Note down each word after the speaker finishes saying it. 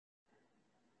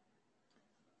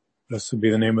Blessed be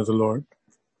the name of the Lord.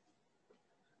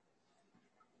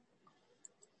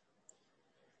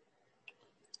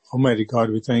 Almighty God,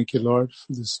 we thank you, Lord,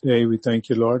 for this day. We thank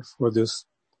you, Lord, for this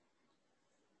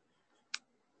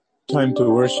time to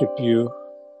worship you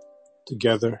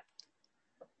together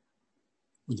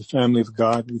with the family of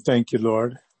God. We thank you,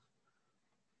 Lord.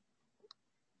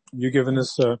 You've given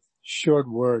us a sure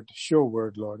word,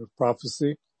 Lord, of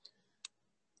prophecy,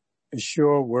 a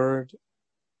sure word,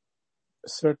 a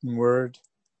certain word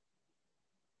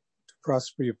to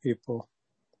prosper your people.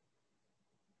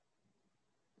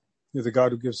 You're the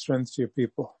God who gives strength to your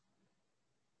people.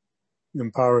 You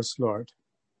empower us, Lord,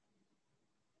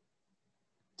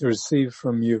 to receive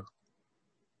from you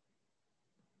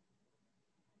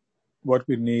what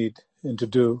we need and to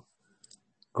do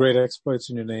great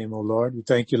exploits in your name, O Lord. We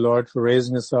thank you, Lord, for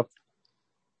raising us up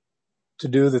to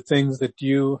do the things that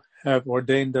you have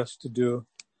ordained us to do.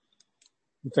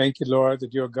 We thank you, Lord,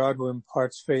 that you're a God who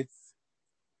imparts faith,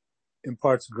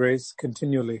 imparts grace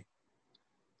continually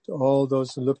to all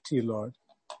those who look to you, Lord,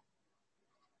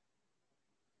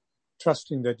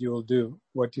 trusting that you will do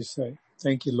what you say.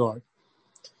 Thank you, Lord.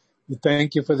 We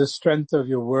thank you for the strength of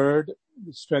your word,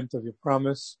 the strength of your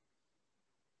promise.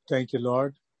 Thank you,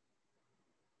 Lord.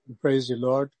 We praise you,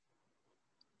 Lord.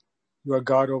 You are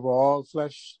God over all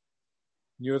flesh.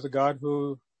 You're the God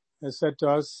who has said to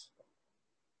us,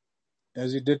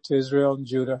 as you did to Israel and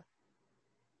Judah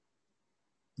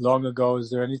long ago, is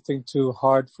there anything too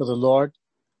hard for the Lord?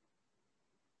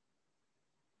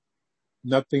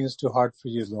 Nothing is too hard for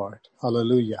you, Lord.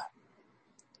 Hallelujah.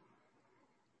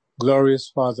 Glorious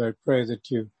Father, I pray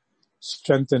that you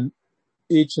strengthen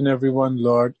each and every one,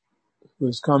 Lord, who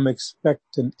has come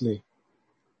expectantly,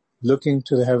 looking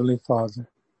to the Heavenly Father.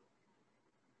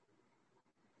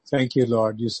 Thank you,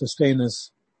 Lord. You sustain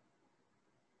us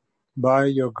by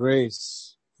your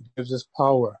grace. It gives us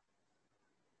power.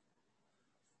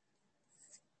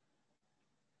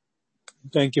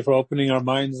 Thank you for opening our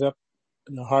minds up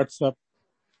and our hearts up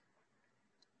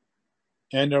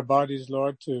and our bodies,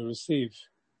 Lord, to receive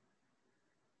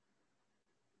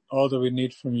all that we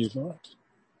need from you, Lord.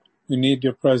 We need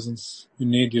your presence. We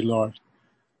need you, Lord.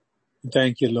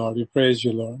 Thank you, Lord. We praise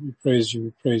you, Lord. We praise you.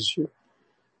 We praise you.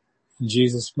 In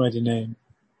Jesus' mighty name.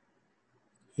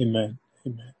 Amen.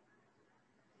 Amen.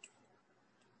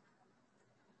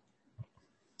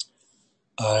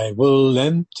 I will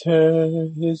enter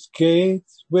his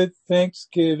gates with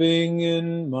thanksgiving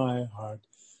in my heart.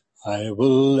 I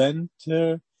will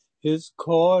enter his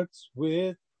courts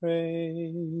with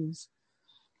praise.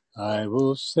 I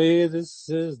will say this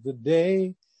is the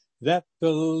day that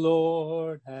the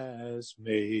Lord has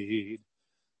made.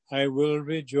 I will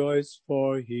rejoice,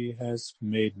 for he has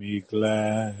made me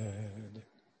glad.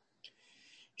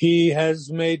 He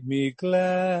has made me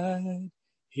glad.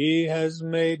 He has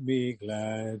made me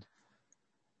glad.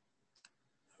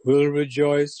 Will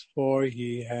rejoice, for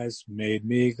he has made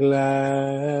me glad.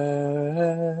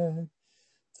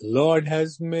 The Lord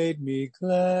has made me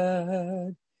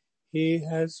glad. He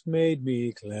has made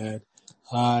me glad.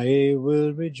 I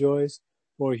will rejoice,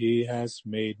 for he has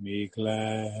made me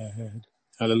glad.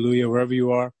 Hallelujah. Wherever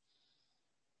you are,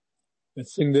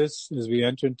 let's sing this as we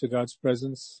enter into God's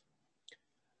presence.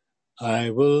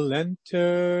 I will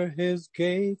enter his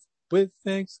gates with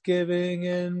thanksgiving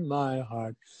in my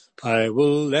heart. I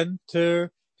will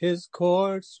enter his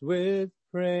courts with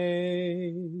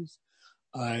praise.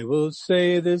 I will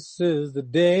say this is the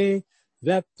day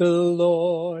that the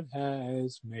Lord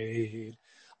has made.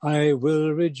 I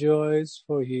will rejoice,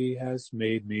 for he has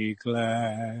made me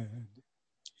glad.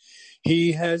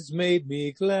 He has made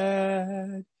me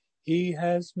glad. He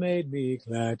has made me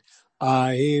glad.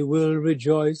 I will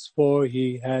rejoice, for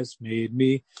he has made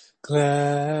me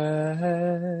glad.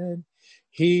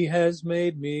 He has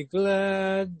made me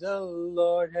glad. The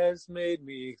Lord has made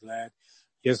me glad.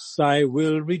 Yes, I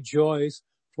will rejoice,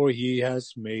 for he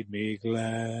has made me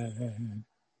glad.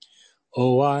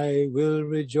 Oh, I will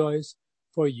rejoice,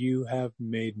 for you have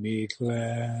made me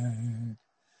glad.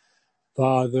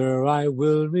 Father, I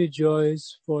will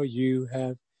rejoice, for you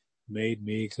have made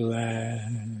me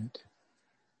glad.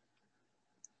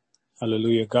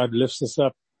 Hallelujah. God lifts us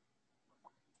up.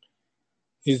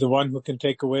 He's the one who can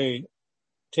take away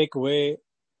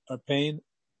our pain.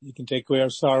 He can take away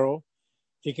our sorrow.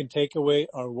 He can take away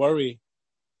our worry.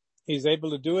 He's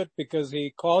able to do it because he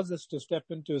calls us to step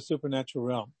into a supernatural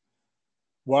realm.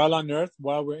 While on earth,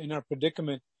 while we're in our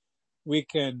predicament, we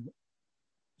can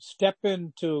step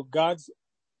into God's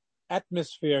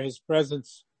atmosphere, his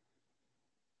presence,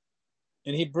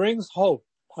 and he brings hope.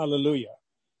 Hallelujah.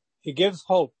 He gives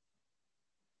hope,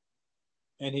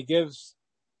 and he gives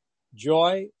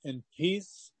joy and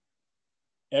peace.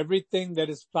 Everything that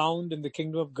is found in the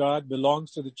kingdom of God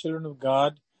belongs to the children of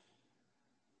God.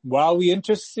 While we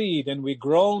intercede and we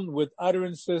groan with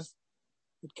utterances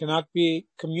that cannot be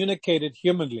communicated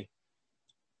humanly,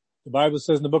 the Bible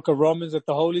says in the book of Romans that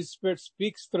the Holy Spirit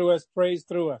speaks through us, prays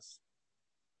through us.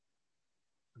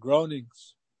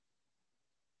 Groanings.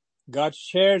 God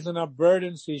shares in our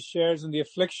burdens. He shares in the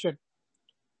affliction.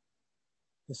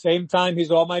 At the same time,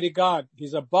 He's Almighty God.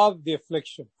 He's above the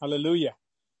affliction. Hallelujah.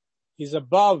 He's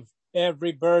above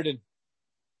every burden.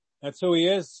 That's who He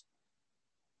is.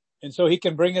 And so He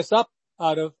can bring us up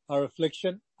out of our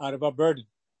affliction, out of our burden.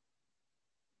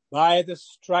 By the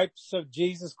stripes of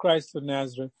Jesus Christ of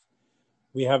Nazareth,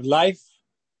 we have life.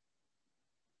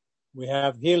 We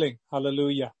have healing.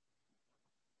 Hallelujah.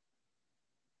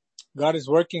 God is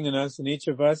working in us, in each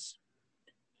of us,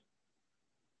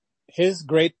 His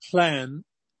great plan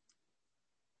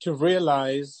to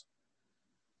realize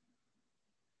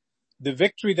the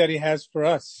victory that He has for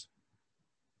us,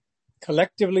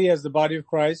 collectively as the body of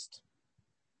Christ,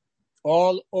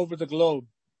 all over the globe.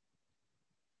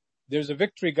 There's a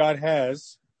victory God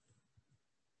has,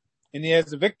 and He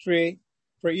has a victory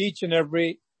for each and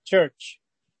every church,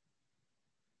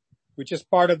 which is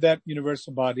part of that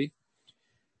universal body.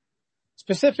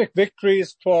 Specific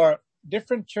victories for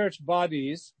different church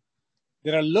bodies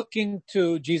that are looking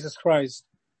to Jesus Christ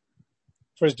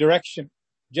for His direction,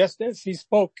 just as He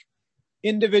spoke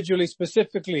individually,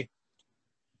 specifically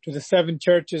to the 7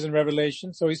 churches in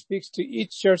Revelation. So He speaks to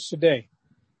each church today,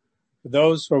 for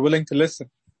those who are willing to listen,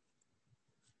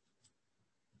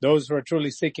 those who are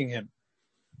truly seeking Him.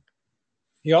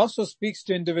 He also speaks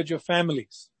to individual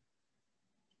families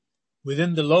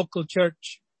within the local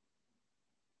church.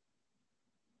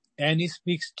 And He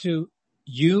speaks to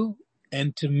you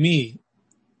and to me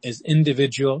as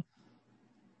individual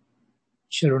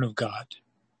children of God.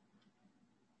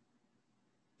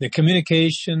 The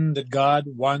communication that God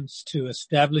wants to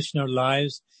establish in our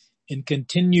lives and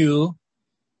continue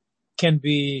can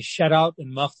be shut out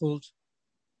and muffled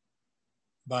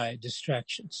by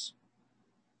distractions,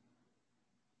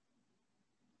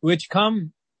 which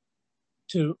come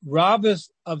to rob us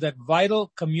of that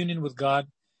vital communion with God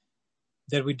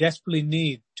that we desperately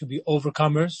need to be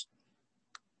overcomers,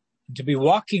 to be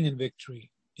walking in victory,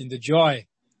 in the joy,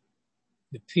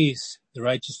 the peace, the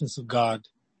righteousness of God.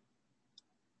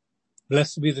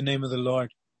 Blessed be the name of the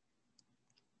Lord.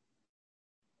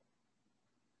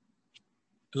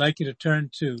 I'd like you to turn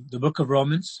to the book of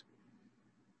Romans,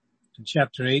 in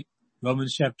chapter 8,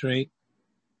 Romans chapter 8.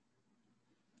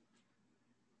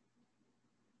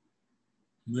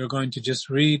 We're going to just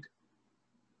read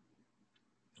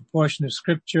a portion of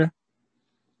scripture.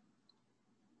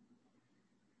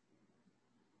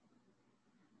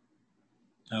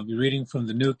 I'll be reading from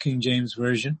the New King James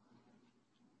Version.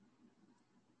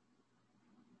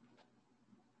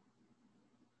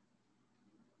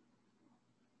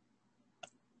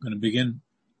 I'm going to begin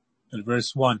at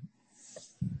verse 1.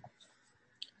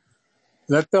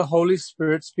 Let the Holy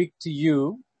Spirit speak to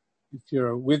you, if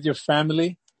you're with your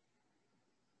family,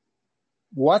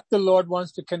 what the Lord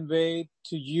wants to convey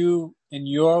to you and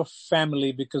your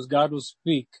family, because God will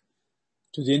speak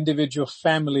to the individual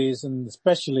families and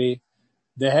especially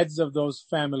the heads of those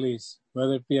families,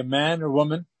 whether it be a man or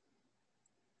woman,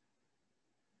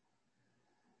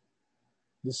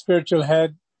 the spiritual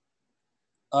head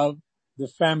of the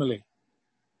family.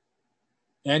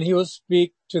 And He will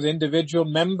speak to the individual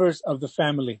members of the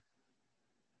family.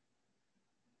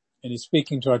 And He's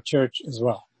speaking to our church as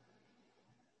well.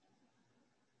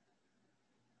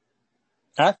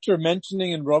 After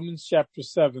mentioning in Romans chapter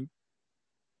 7,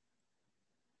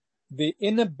 the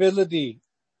inability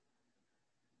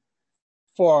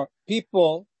for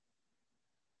people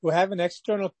who have an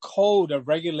external code of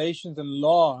regulations and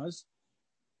laws,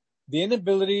 the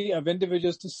inability of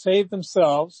individuals to save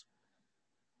themselves,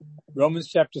 Romans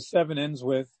chapter 7 ends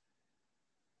with,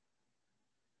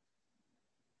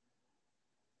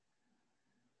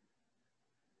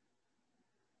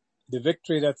 the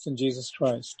victory that's in Jesus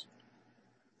Christ.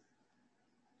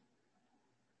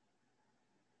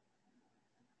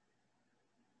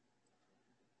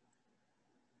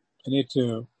 I need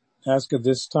to ask at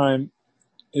this time,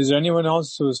 is there anyone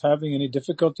else who is having any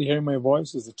difficulty hearing my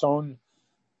voice? Is the tone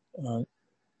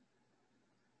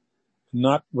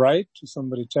not right?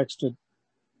 Somebody texted.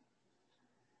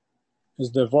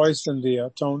 Is the voice and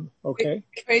the tone okay?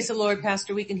 Praise the Lord,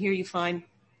 Pastor. We can hear you fine.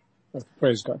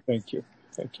 Praise God. Thank you.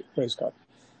 Thank you. Praise God.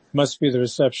 Must be the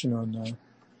reception on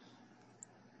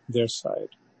their side.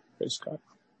 Praise God.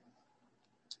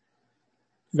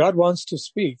 God wants to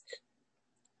speak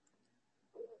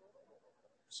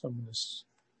Someone has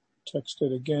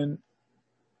texted again.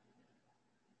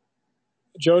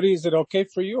 Jody, is it okay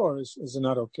for you, or is it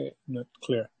not okay? Not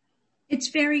clear. It's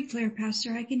very clear,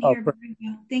 Pastor. I can hear very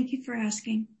well. Thank you for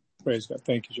asking. Praise God.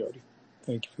 Thank you, Jody.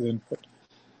 Thank you for the input.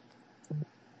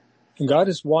 And God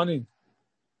is wanting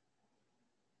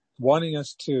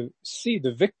us to see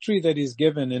the victory that He's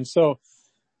given. And so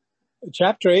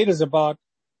chapter 8 is about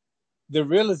the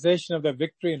realization of that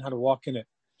victory and how to walk in it.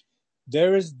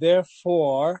 There is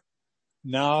therefore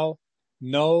now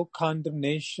no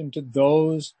condemnation to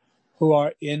those who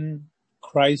are in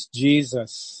Christ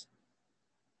Jesus.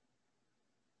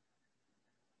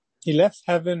 He left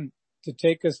heaven to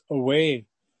take us away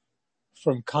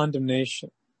from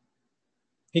condemnation.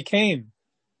 He came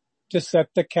to set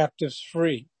the captives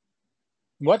free.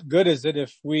 What good is it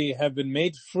if we have been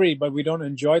made free, but we don't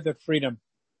enjoy the freedom?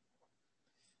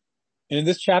 And in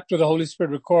this chapter, the Holy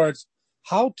Spirit records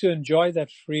how to enjoy that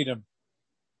freedom.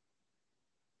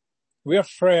 We are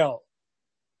frail.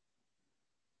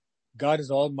 God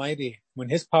is almighty. When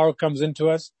His power comes into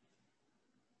us,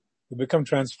 we become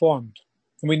transformed.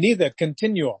 And we need that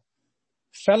continual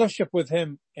fellowship with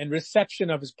Him and reception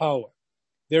of His power.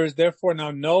 There is therefore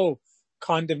now no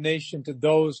condemnation to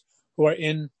those who are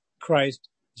in Christ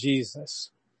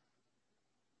Jesus,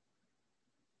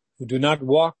 who do not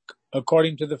walk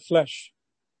according to the flesh,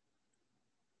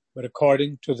 but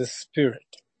according to the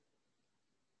Spirit.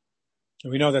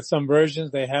 And we know that some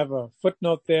versions, they have a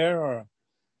footnote there or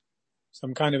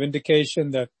some kind of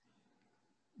indication that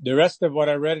the rest of what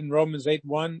I read in Romans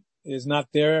 8:1 is not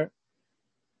there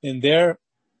in their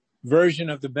version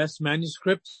of the best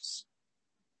manuscripts.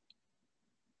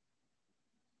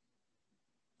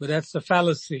 But that's a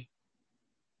fallacy,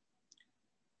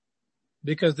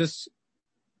 because this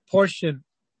portion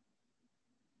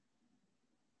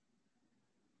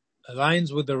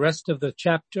aligns with the rest of the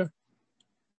chapter,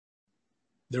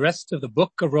 the rest of the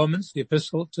book of Romans, the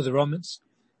epistle to the Romans,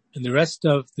 and the rest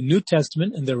of the New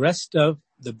Testament, and the rest of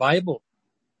the Bible.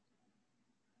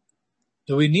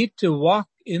 So we need to walk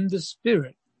in the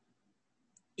Spirit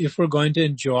if we're going to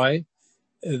enjoy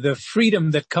the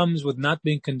freedom that comes with not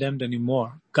being condemned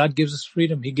anymore. God gives us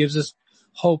freedom. He gives us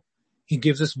hope. He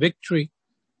gives us victory.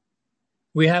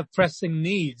 We have pressing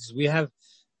needs. We have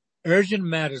urgent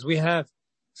matters. We have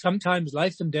sometimes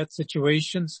life and death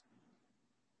situations.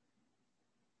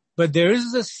 But there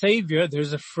is a Savior,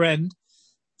 there's a friend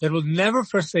that will never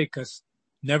forsake us,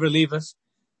 never leave us.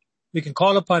 We can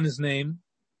call upon His name.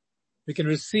 We can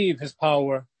receive His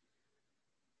power.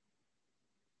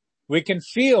 We can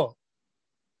feel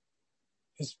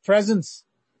His presence.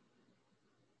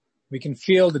 We can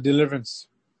feel the deliverance.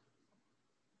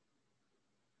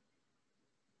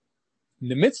 In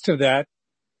the midst of that,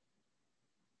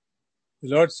 the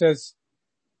Lord says,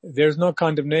 there's no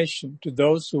condemnation to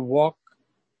those who walk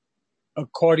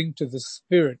according to the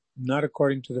Spirit, not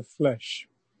according to the flesh.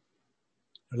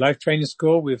 Our Life Training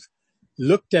School, we've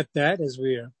looked at that as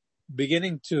we are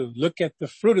beginning to look at the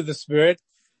fruit of the Spirit.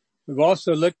 We've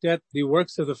also looked at the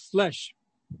works of the flesh.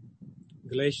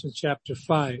 Galatians chapter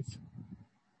 5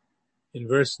 in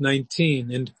verse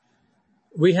 19. And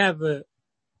we have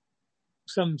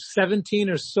some 17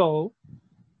 or so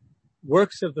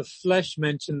works of the flesh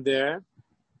mentioned there,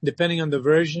 depending on the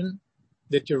version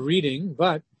that you're reading.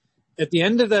 But at the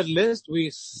end of that list, we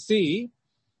see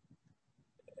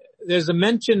there's a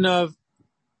mention of,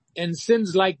 and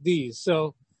sins like these.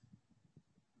 So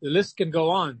the list can go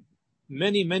on.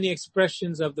 Many, many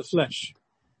expressions of the flesh.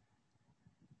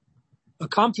 A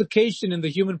complication in the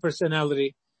human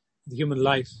personality, the human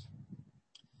life.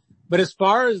 But as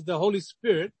far as the Holy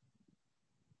Spirit,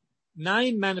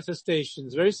 9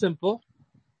 manifestations, very simple,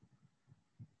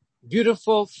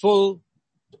 beautiful, full,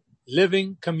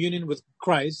 living communion with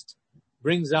Christ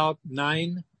brings out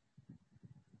 9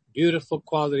 beautiful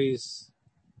qualities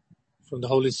from the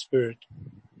Holy Spirit.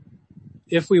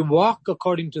 If we walk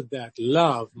according to that,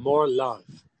 love, more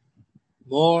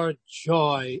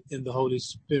joy in the Holy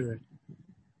Spirit,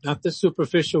 not the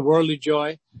superficial worldly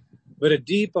joy, but a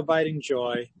deep abiding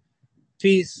joy,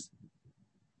 peace,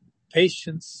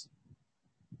 patience,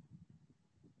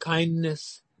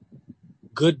 kindness,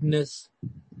 goodness,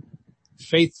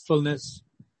 faithfulness,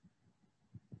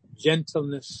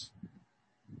 gentleness,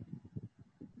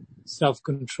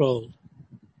 self-control.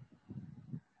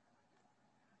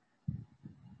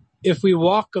 If we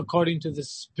walk according to the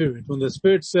Spirit, when the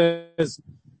Spirit says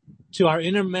to our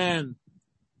inner man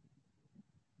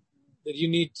that you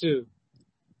need to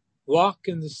walk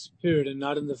in the Spirit and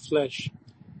not in the flesh,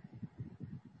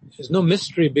 there's no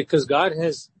mystery, because God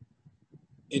has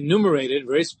enumerated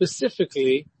very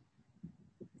specifically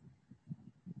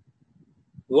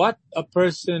what a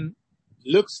person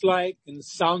looks like and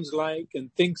sounds like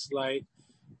and thinks like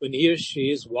when he or she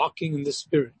is walking in the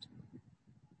Spirit.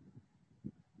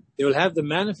 They will have the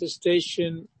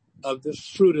manifestation of the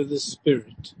fruit of the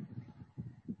Spirit.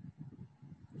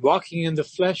 Walking in the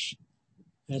flesh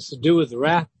has to do with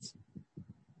wrath,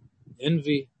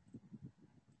 envy,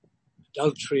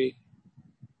 adultery,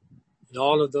 and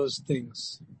all of those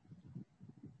things.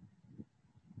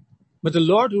 But the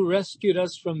Lord who rescued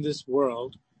us from this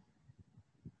world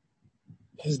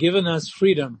has given us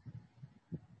freedom,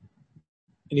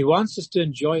 and He wants us to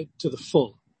enjoy it to the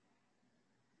full.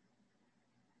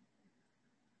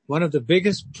 One of the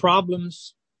biggest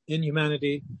problems in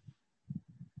humanity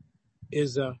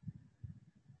is a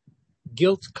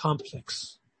guilt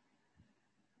complex,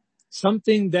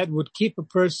 something that would keep a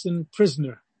person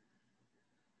prisoner,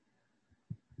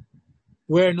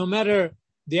 where no matter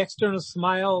the external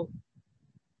smile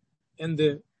and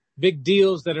the big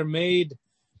deals that are made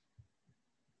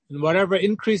and whatever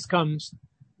increase comes,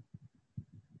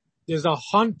 there's a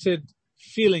haunted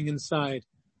feeling inside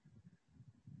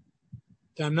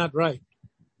that I'm not right.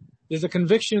 There's a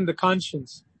conviction in the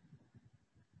conscience.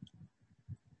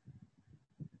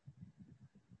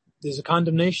 There's a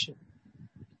condemnation.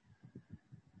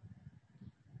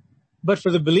 But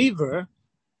for the believer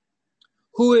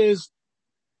who is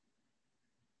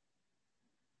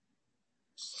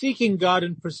seeking God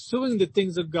and pursuing the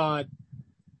things of God,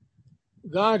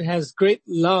 God has great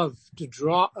love to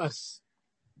draw us,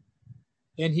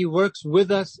 and He works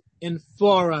with us and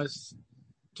for us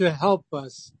to help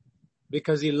us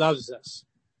because He loves us.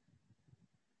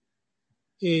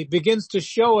 He begins to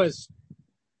show us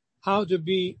how to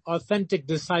be authentic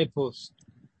disciples.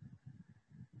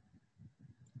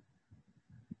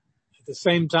 At the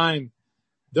same time,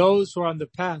 those who are on the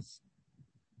path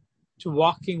to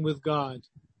walking with God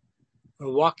are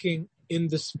walking in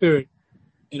the Spirit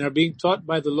and are being taught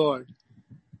by the Lord.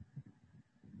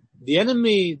 The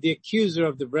enemy, the accuser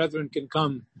of the brethren, can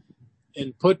come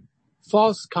and put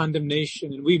false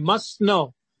condemnation, and we must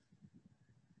know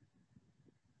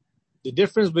the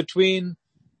difference between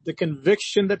the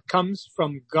conviction that comes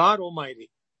from God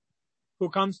Almighty, who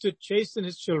comes to chasten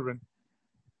His children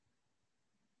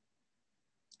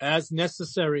as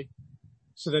necessary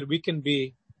so that we can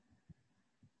be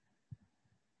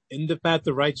in the path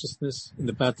of righteousness, in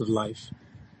the path of life.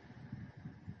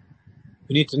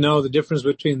 We need to know the difference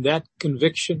between that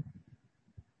conviction,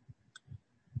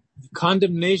 the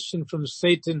condemnation from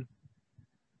Satan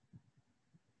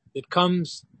that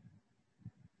comes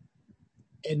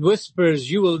and whispers,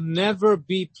 you will never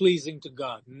be pleasing to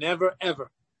God. Never,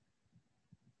 ever.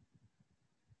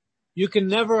 You can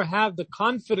never have the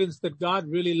confidence that God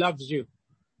really loves you.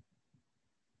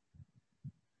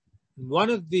 One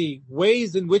of the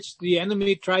ways in which the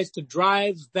enemy tries to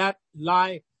drive that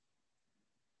lie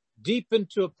deep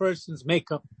into a person's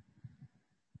makeup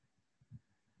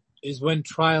is when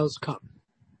trials come.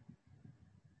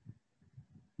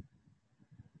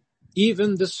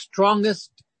 Even the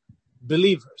strongest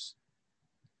believers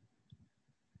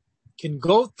can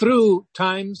go through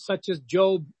times such as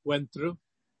Job went through.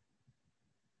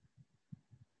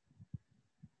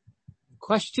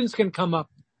 Questions can come up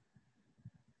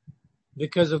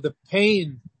because of the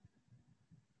pain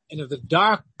and of the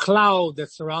dark cloud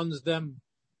that surrounds them.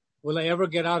 Will I ever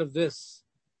get out of this?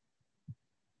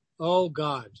 Oh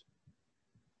God.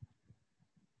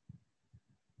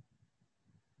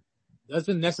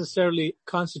 Doesn't necessarily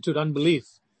constitute unbelief.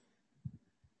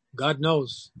 God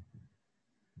knows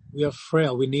we are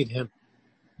frail. We need Him.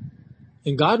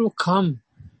 And God will come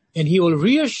and He will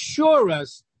reassure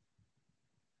us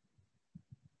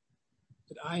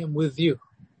that I am with you.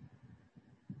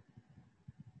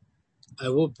 I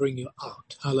will bring you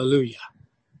out. Hallelujah.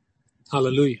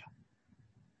 Hallelujah.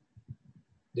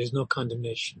 There's no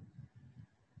condemnation.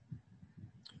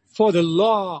 For the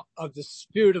law of the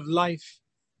Spirit of life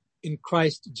in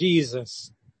Christ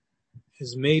Jesus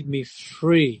has made me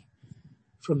free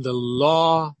from the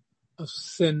law of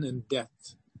sin and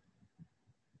death.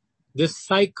 This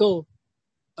cycle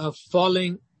of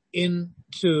falling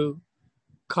into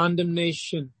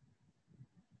condemnation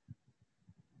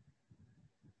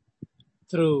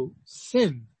through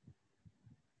sin,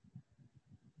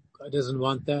 God doesn't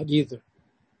want that either.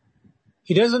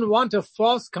 He doesn't want a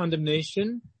false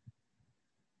condemnation,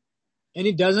 and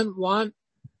He doesn't want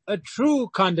a true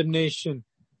condemnation.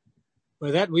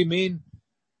 By that we mean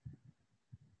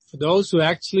for those who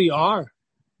actually are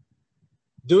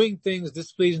doing things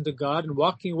displeasing to God and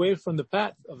walking away from the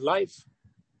path of life.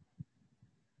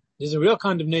 There's a real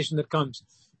condemnation that comes.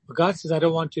 But God says, I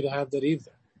don't want you to have that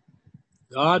either.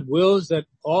 God wills that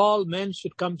all men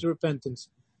should come to repentance,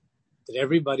 that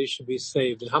everybody should be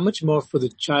saved. And how much more for the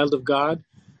child of God,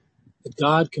 that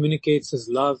God communicates his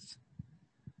love.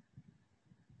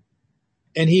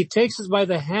 And he takes us by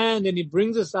the hand and he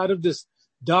brings us out of this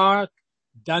dark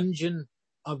dungeon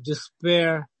of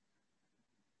despair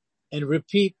and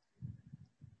repeat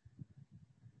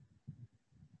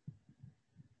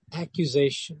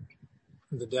accusation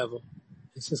from the devil.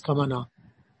 He says, come on now.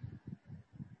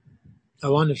 I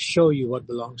want to show you what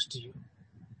belongs to you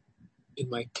in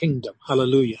my kingdom.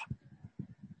 Hallelujah.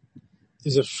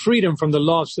 There's a freedom from the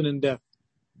law of sin and death.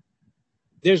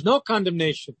 There's no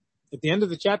condemnation. At the end of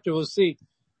the chapter, we'll see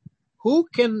who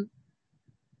can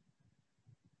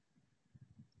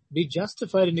be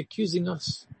justified in accusing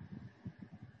us.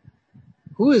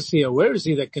 Who is he or where is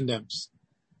he that condemns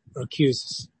or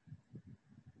accuses?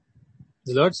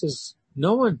 The Lord says,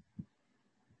 no one.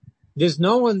 There's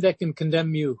no one that can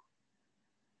condemn you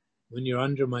when you're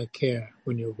under my care,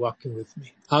 when you're walking with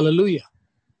me. Hallelujah.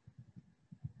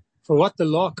 For what the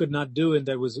law could not do and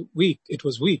that was weak, it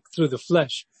was weak through the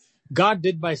flesh, God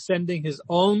did by sending his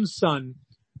own Son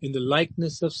in the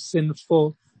likeness of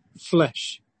sinful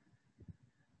flesh.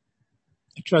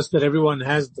 I trust that everyone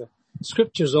has the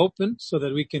scriptures open so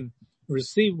that we can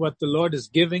receive what the Lord is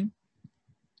giving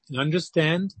and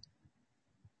understand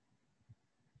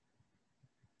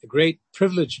the great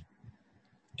privilege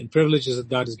and privileges that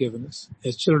God has given us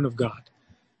as children of God.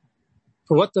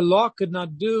 For what the law could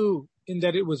not do in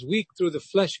that it was weak through the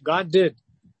flesh, God did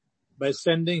by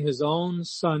sending his own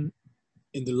Son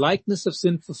in the likeness of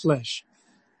sinful flesh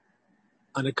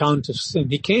on account of sin.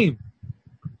 He came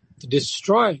to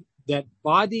destroy that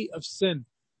body of sin,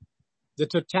 the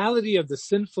totality of the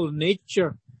sinful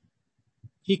nature.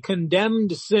 He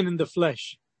condemned sin in the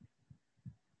flesh.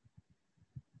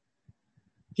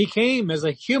 He came as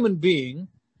a human being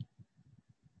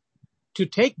to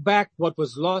take back what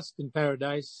was lost in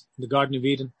paradise, in the Garden of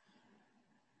Eden.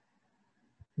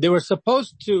 They were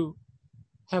supposed to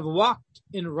have walked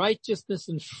in righteousness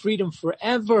and freedom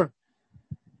forever.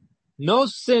 No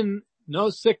sin, no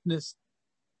sickness,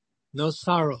 no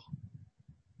sorrow.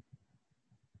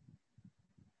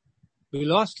 We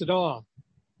lost it all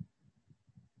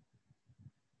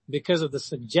because of the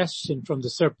suggestion from the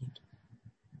serpent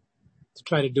to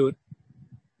try to do it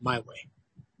my way.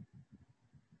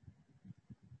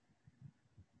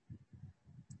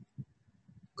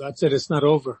 God said it's not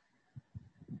over.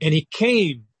 And he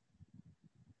came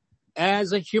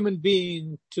as a human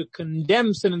being to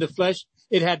condemn sin in the flesh.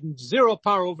 It had zero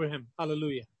power over him.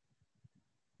 Hallelujah.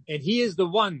 And he is the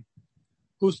one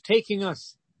who's taking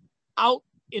us out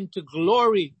into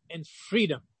glory and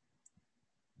freedom.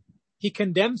 He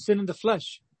condemns sin in the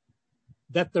flesh,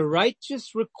 that the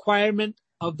righteous requirement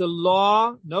of the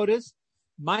law, notice,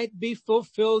 might be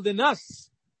fulfilled in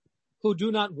us who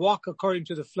do not walk according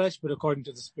to the flesh, but according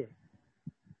to the Spirit.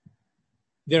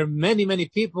 There are many, many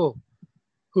people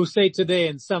who say today,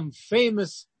 and some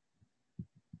famous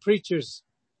preachers,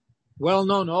 well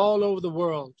known all over the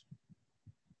world.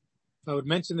 If I would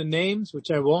mention the names, which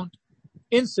I won't,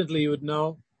 instantly you would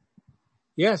know,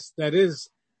 yes, that is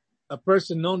a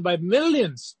person known by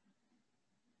millions,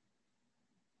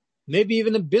 maybe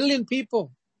even 1 billion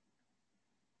people.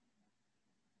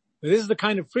 But this is the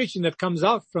kind of preaching that comes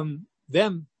out from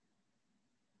them,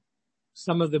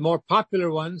 some of the more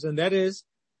popular ones, and that is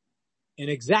an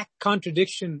exact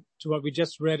contradiction to what we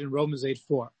just read in Romans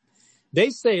 8:4. They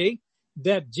say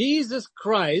that Jesus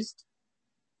Christ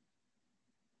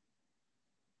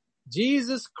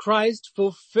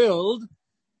fulfilled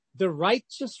the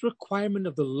righteous requirement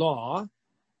of the law,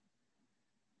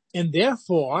 and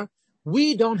therefore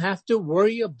we don't have to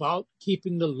worry about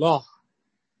keeping the law.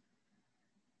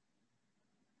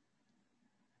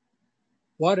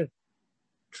 What a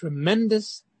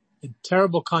tremendous and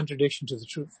terrible contradiction to the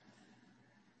truth.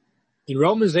 In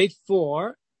Romans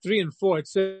 8:4, 3 and 4, it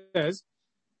says,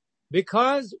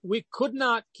 because we could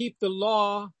not keep the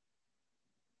law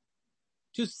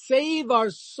to save our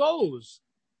souls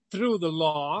through the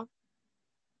law,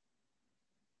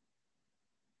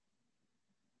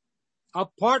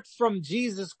 apart from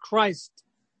Jesus Christ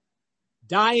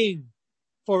dying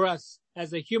for us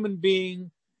as a human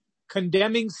being,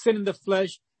 condemning sin in the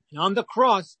flesh, and on the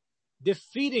cross,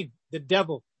 defeating the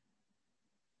devil.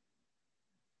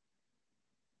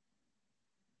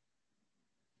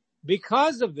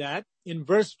 Because of that, in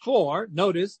verse 4,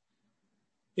 notice,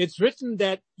 it's written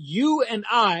that you and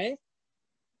I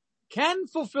can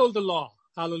fulfill the law.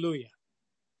 Hallelujah.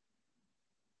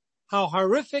 How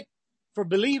horrific for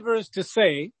believers to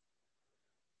say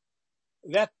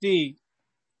that the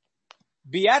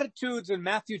Beatitudes in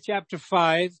Matthew chapter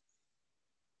 5,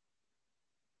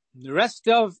 the rest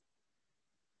of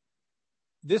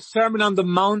this Sermon on the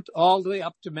Mount all the way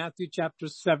up to Matthew chapter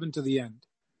 7 to the end.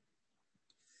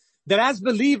 That as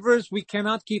believers, we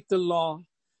cannot keep the law.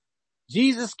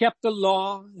 Jesus kept the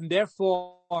law, and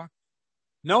therefore,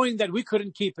 knowing that we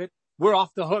couldn't keep it, we're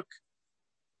off the hook.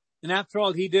 And after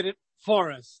all, he did it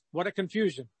for us. What a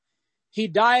confusion. He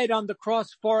died on the cross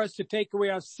for us to take away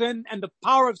our sin and the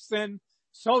power of sin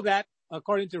so that,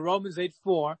 according to Romans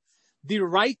 8:4, the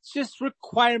righteous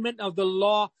requirement of the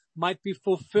law might be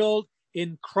fulfilled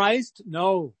in Christ.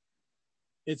 No,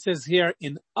 it says here,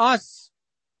 in us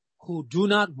who do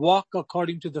not walk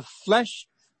according to the flesh,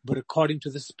 but according to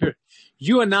the Spirit.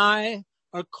 You and I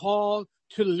are called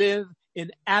to live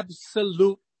in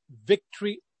absolute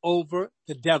victory over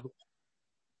the devil,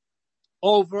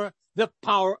 over the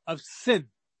power of sin.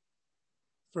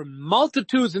 For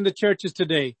multitudes in the churches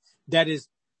today, that is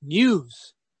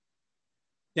news.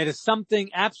 That is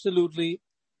something absolutely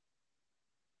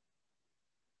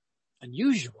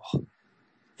unusual.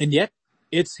 And yet,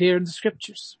 it's here in the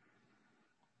scriptures.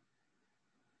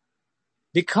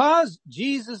 Because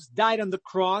Jesus died on the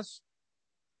cross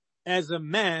as a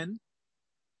man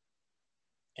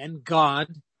and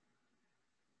God,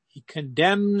 he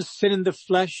condemns sin in the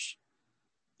flesh.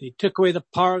 He took away the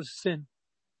power of sin.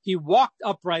 He walked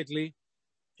uprightly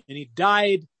and he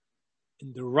died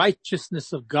in the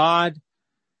righteousness of God.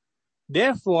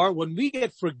 Therefore, when we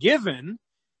get forgiven,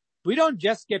 we don't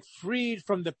just get freed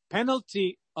from the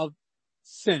penalty of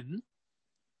sin,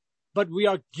 but we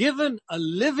are given a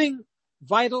living,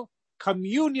 vital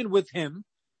communion with him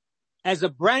as a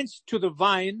branch to the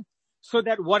vine, so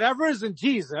that whatever is in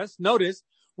Jesus, notice,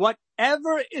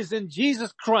 whatever is in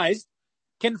Jesus Christ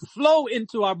can flow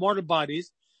into our mortal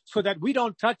bodies so that we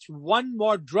don't touch one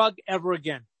more drug ever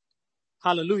again.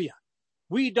 Hallelujah.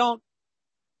 We don't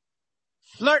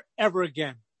flirt ever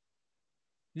again.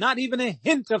 Not even a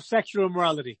hint of sexual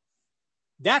immorality.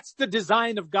 That's the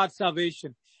design of God's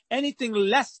salvation. Anything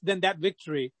less than that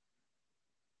victory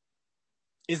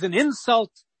is an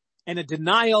insult and a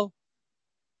denial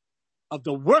of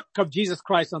the work of Jesus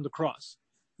Christ on the cross.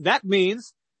 That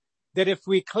means that if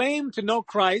we claim to know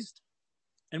Christ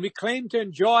and we claim to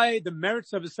enjoy the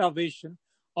merits of his salvation,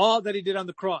 all that he did on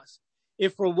the cross,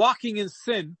 if we're walking in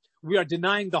sin, we are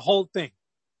denying the whole thing.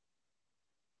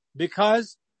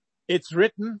 Because it's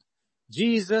written,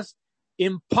 Jesus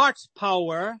imparts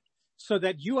power so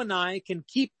that you and I can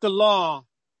keep the law.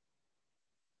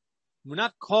 We're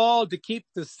not called to keep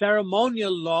the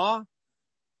ceremonial law,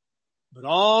 but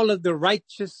all of the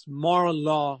righteous moral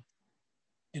law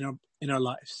in our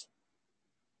lives.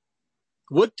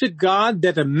 Would to God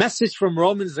that a message from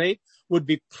Romans 8 would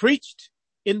be preached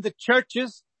in the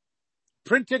churches,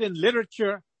 printed in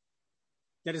literature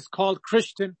that is called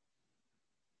Christian,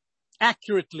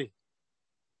 accurately,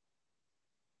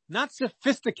 not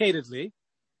sophisticatedly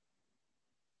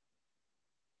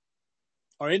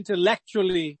or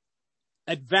intellectually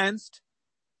advanced,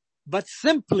 but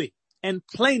simply and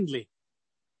plainly,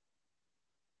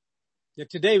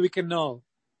 that today we can know,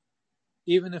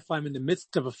 even if I'm in the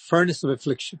midst of a furnace of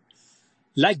affliction,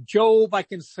 like Job, I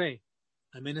can say,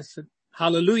 I'm innocent.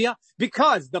 Hallelujah.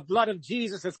 Because the blood of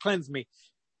Jesus has cleansed me.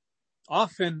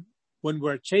 Often when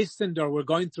we're chastened or we're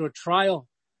going through a trial,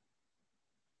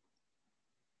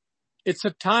 it's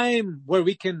a time where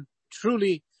we can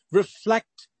truly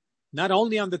reflect not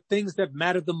only on the things that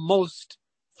matter the most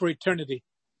for eternity,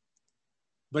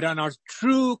 but on our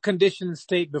true condition and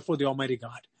state before the Almighty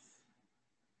God,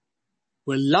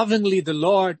 where lovingly the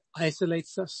Lord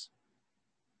isolates us.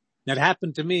 That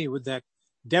happened to me with that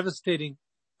devastating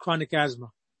chronic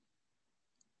asthma.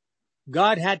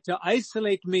 God had to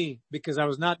isolate me because I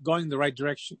was not going the right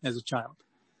direction as a child.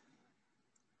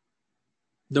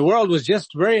 The world was just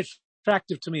very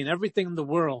attractive to me, and everything in the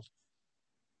world.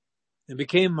 And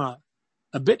became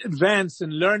a bit advanced in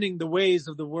learning the ways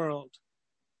of the world.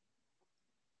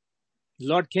 The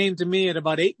Lord came to me at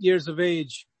about 8 years of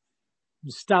age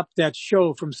and stopped that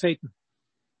show from Satan.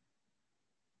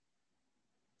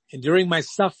 And during my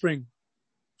suffering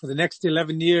for the next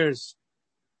 11 years,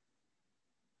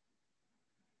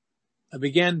 I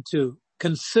began to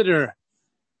consider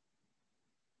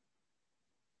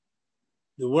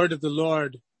the word of the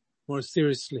Lord more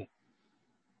seriously.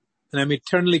 And I'm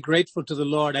eternally grateful to the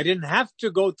Lord. I didn't have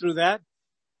to go through that.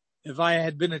 If I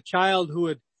had been a child who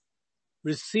had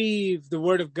received the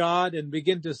word of God and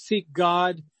begin to seek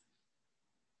God,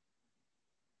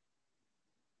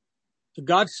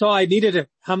 God saw I needed it.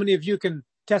 How many of you can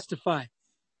testify?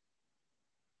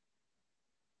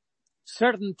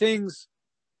 Certain things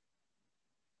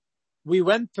we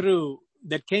went through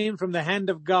that came from the hand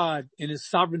of God in His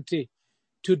sovereignty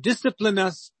to discipline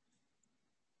us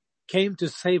came to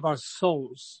save our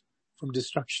souls from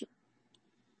destruction.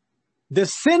 The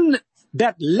sin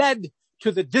that led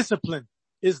to the discipline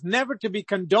is never to be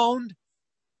condoned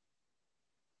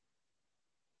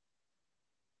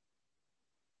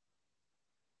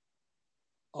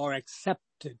or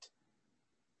accepted.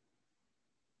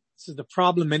 This is the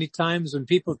problem many times when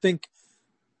people think,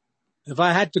 if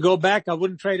I had to go back, I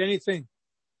wouldn't trade anything.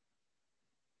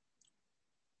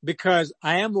 Because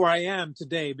I am where I am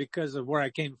today because of where I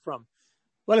came from.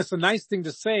 Well, it's a nice thing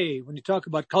to say when you talk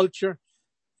about culture,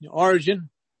 origin.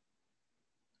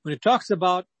 When it talks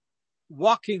about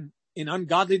walking in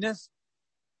ungodliness,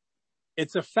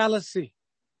 it's a fallacy.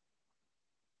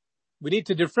 We need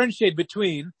to differentiate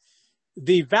between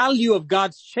the value of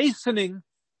God's chastening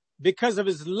because of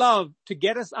His love to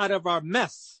get us out of our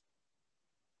mess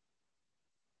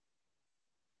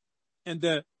and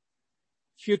the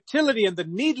futility and the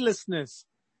needlessness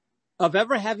of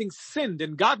ever having sinned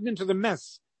and gotten into the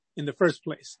mess in the first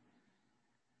place.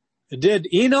 Did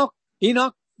Enoch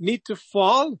need to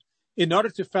fall in order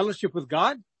to fellowship with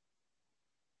God?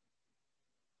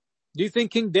 Do you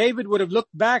think King David would have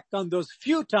looked back on those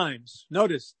few times?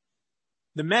 Notice,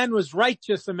 the man was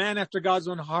righteous, a man after God's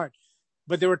own heart.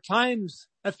 But there were times,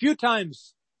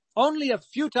 only a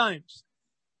few times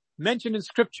mentioned in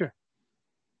Scripture.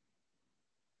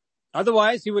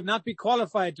 Otherwise, he would not be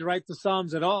qualified to write the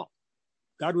Psalms at all.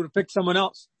 God would have picked someone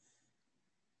else.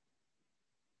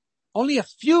 Only a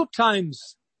few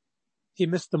times he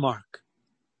missed the mark.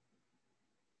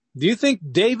 Do you think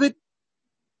David,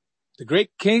 the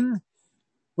great king,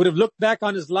 would have looked back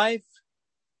on his life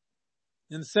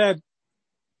and said,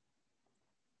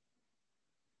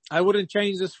 I wouldn't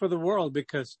change this for the world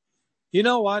because, you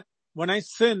know what? When I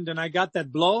sinned and I got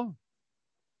that blow,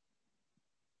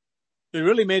 it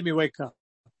really made me wake up.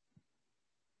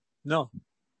 No.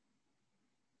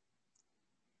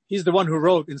 He's the one who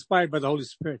wrote, inspired by the Holy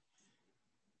Spirit.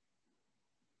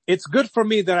 It's good for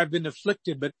me that I've been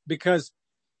afflicted, but because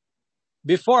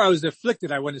before I was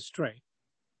afflicted, I went astray.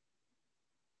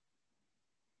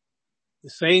 The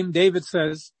same David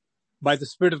says, by the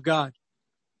Spirit of God,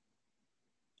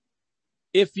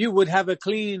 if you would have a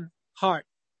clean heart,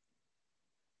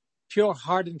 pure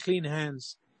heart and clean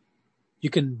hands, you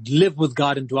can live with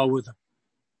God and dwell with Him.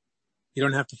 You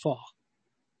don't have to fall.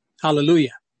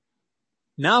 Hallelujah.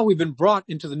 Now we've been brought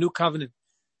into the new covenant.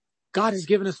 God has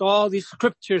given us all these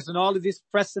scriptures and all of these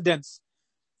precedents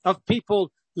of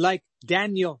people like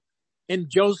Daniel and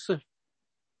Joseph,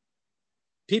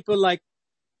 people like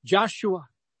Joshua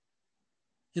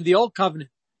in the Old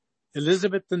Covenant,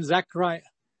 Elizabeth and Zechariah,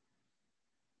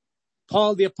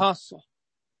 Paul the Apostle,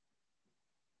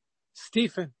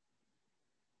 Stephen.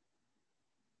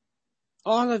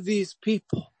 All of these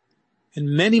people and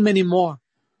many, many more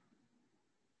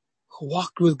who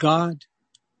walked with God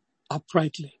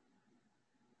uprightly.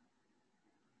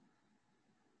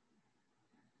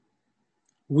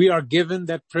 We are given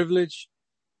that privilege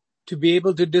to be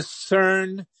able to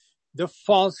discern the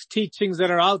false teachings that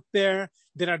are out there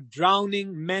that are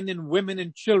drowning men and women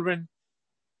and children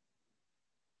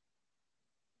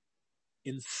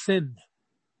in sin.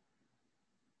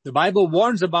 The Bible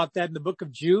warns about that in the book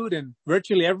of Jude and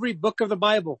virtually every book of the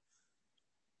Bible,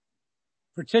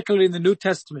 particularly in the New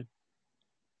Testament,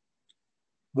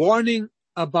 warning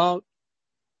about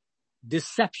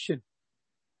deception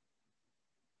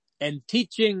and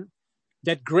teaching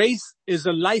that grace is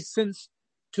a license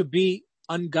to be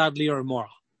ungodly or immoral.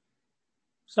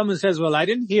 Someone says, well, I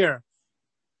didn't hear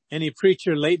any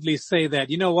preacher lately say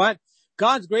that. You know what?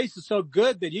 God's grace is so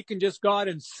good that you can just go out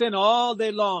and sin all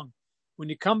day long. When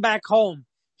you come back home,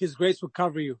 His grace will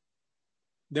cover you.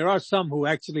 There are some who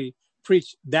actually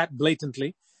preach that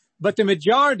blatantly, but the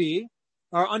majority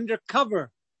are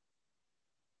undercover,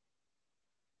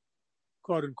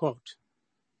 quote unquote.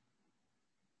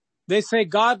 They say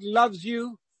God loves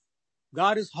you.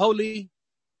 God is holy.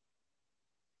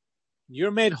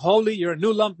 You're made holy. You're a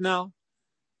new lump now.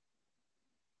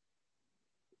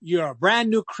 You're a brand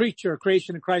new creature,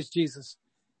 creation in Christ Jesus.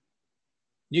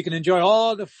 You can enjoy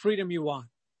all the freedom you want.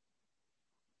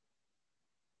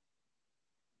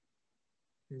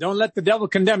 Don't let the devil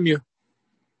condemn you.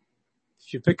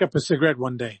 If you pick up a cigarette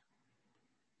one day,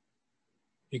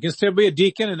 you can still be a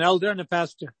deacon, an elder, and a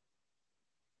pastor.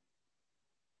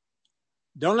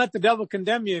 Don't let the devil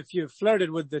condemn you if you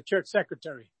flirted with the church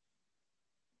secretary.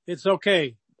 It's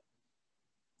okay,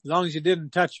 as long as you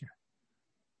didn't touch her.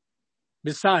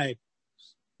 Besides,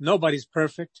 nobody's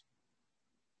perfect.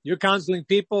 You're counseling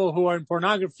people who are in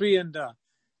pornography and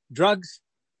drugs.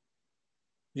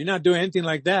 You're not doing anything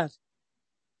like that.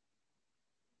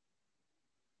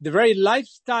 The very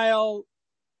lifestyle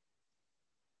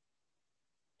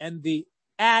and the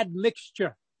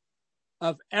admixture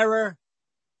of error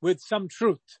with some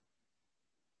truth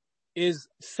is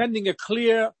sending a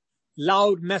clear,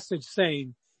 loud message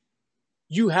saying,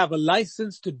 you have a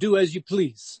license to do as you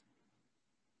please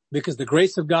because the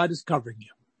grace of God is covering you.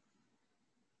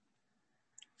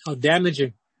 How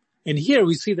damaging. And here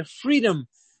we see the freedom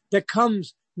that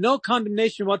comes, no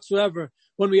condemnation whatsoever,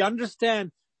 when we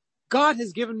understand God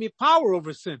has given me power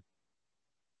over sin.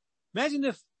 Imagine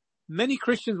if many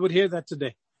Christians would hear that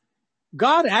today.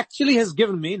 God actually has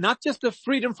given me not just the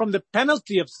freedom from the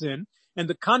penalty of sin and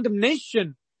the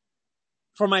condemnation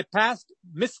for my past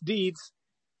misdeeds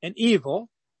and evil,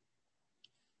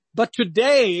 but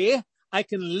today I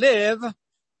can live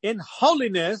in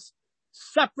holiness,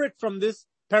 separate from this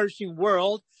perishing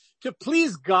world, to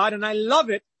please God, and I love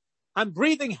it. I'm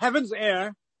breathing heaven's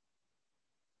air,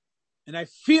 and I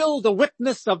feel the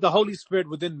witness of the Holy Spirit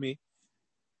within me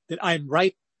that I'm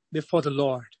right before the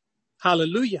Lord.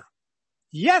 Hallelujah.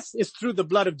 Yes, it's through the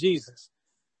blood of Jesus,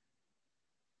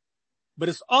 but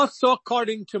it's also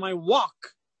according to my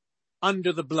walk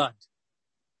under the blood.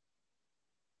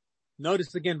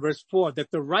 Notice again, verse 4, that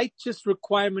the righteous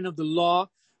requirement of the law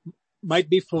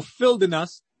might be fulfilled in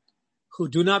us who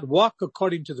do not walk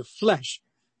according to the flesh,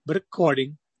 but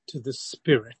according to the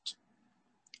Spirit.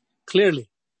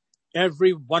 Clearly,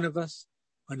 every one of us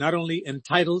are not only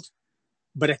entitled,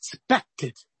 but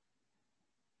expected.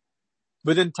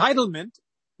 With entitlement,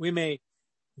 we may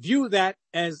view that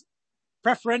as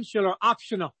preferential or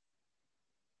optional.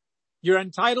 You're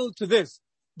entitled to this,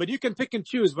 but you can pick and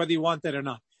choose whether you want that or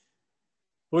not.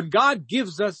 When God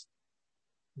gives us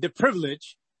the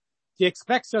privilege, He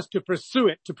expects us to pursue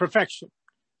it to perfection.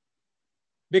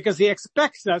 Because He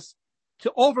expects us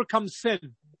to overcome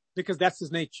sin, because that's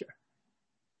His nature.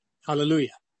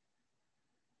 Hallelujah.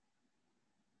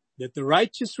 That the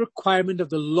righteous requirement of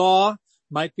the law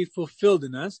might be fulfilled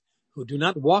in us who do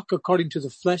not walk according to the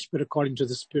flesh, but according to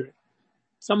the Spirit.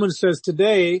 Someone says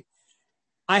today,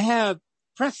 I have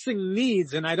pressing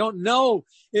needs and I don't know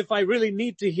if I really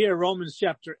need to hear Romans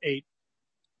chapter 8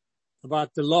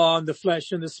 about the law and the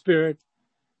flesh and the Spirit.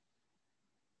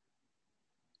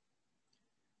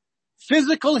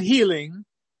 Physical healing,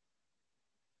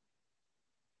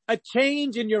 a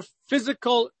change in your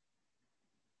physical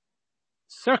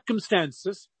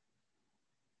circumstances,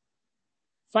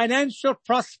 financial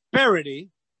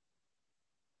prosperity,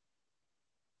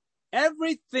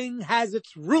 everything has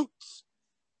its roots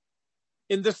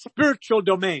in the spiritual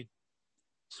domain.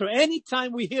 So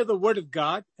anytime we hear the word of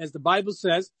God, as the Bible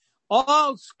says,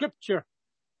 all scripture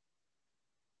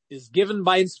is given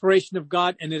by inspiration of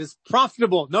God and it is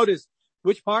profitable. Notice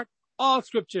which part? All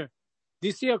scripture. Do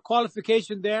you see a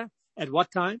qualification there? At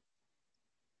what time?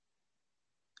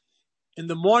 In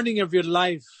the morning of your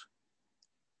life,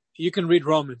 you can read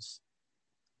Romans.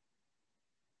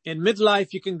 In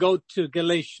midlife, you can go to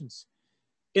Galatians.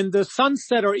 In the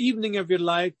sunset or evening of your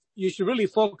life, you should really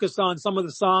focus on some of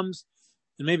the Psalms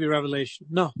and maybe Revelation.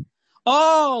 No.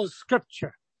 All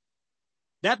scripture.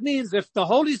 That means if the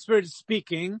Holy Spirit is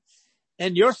speaking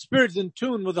and your spirit's in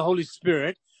tune with the Holy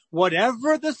Spirit,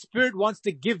 whatever the Spirit wants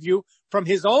to give you from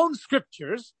His own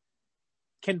scriptures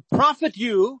can profit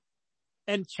you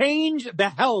and change the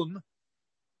helm,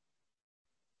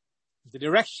 the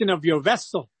direction of your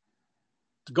vessel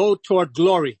to go toward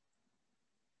glory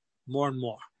more and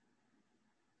more.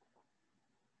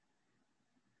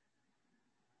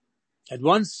 At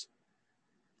once,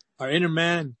 our inner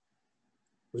man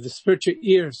with the spiritual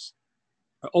ears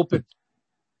are opened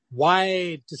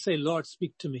wide to say, Lord,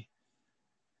 speak to me.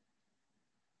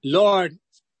 Lord,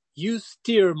 you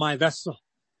steer my vessel.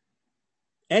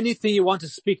 Anything you want to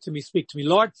speak to me, speak to me.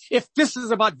 Lord, if this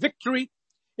is about victory,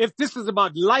 if this is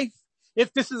about life,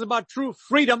 if this is about true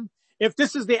freedom, if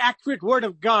this is the accurate word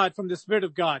of God from the Spirit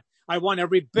of God, I want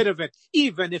every bit of it.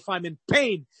 Even if I'm in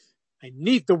pain, I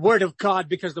need the word of God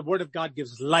because the word of God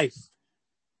gives life.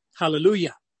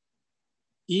 Hallelujah.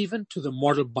 Even to the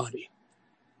mortal body.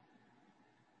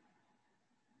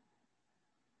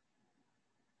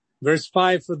 Verse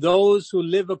 5, for those who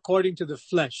live according to the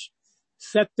flesh,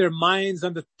 set their minds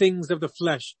on the things of the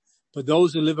flesh. For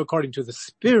those who live according to the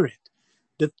Spirit,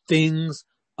 the things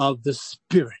of the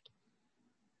Spirit.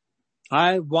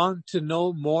 I want to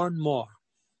know more and more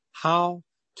how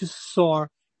to soar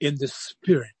in the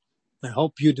Spirit. I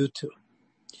hope you do too.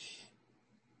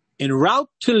 En route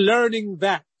to learning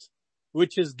that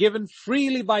which is given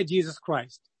freely by Jesus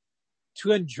Christ,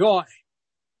 to enjoy,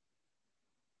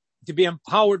 to be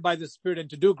empowered by the Spirit, and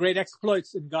to do great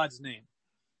exploits in God's name.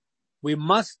 We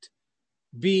must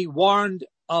be warned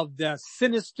of the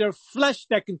sinister flesh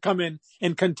that can come in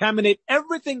and contaminate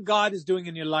everything God is doing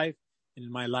in your life and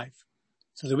in my life,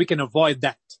 so that we can avoid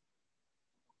that.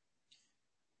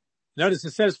 Notice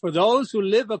it says, for those who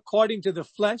live according to the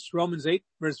flesh, Romans 8,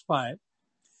 verse 5,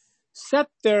 set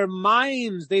their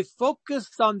minds, they focus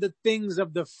on the things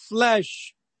of the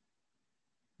flesh.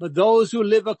 But those who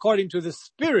live according to the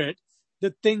Spirit,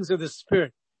 the things of the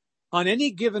Spirit. On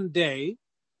any given day,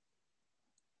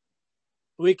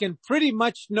 we can pretty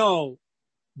much know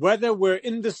whether we're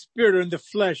in the Spirit or in the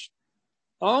flesh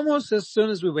almost as soon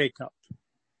as we wake up.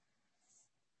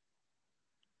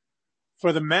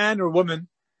 For the man or woman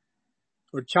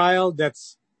or child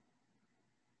that's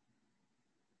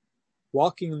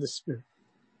walking in the Spirit,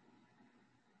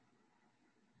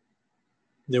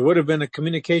 there would have been a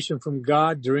communication from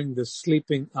God during the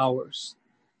sleeping hours,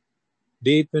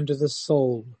 deep into the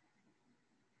soul.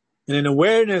 And an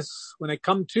awareness when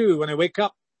I wake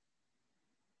up,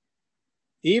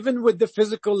 even with the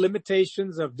physical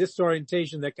limitations of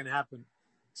disorientation that can happen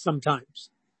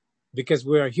sometimes, because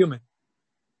we are human.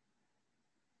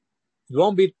 It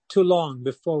won't be too long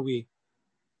before we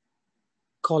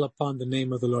call upon the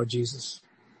name of the Lord Jesus.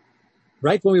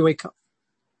 Right when we wake up.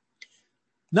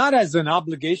 Not as an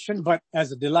obligation, but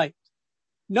as a delight.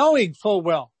 Knowing full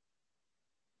well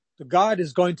that God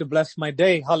is going to bless my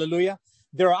day. Hallelujah.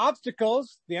 There are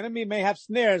obstacles. The enemy may have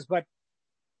snares, but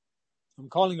I'm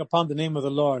calling upon the name of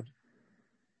the Lord,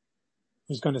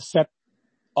 who's going to set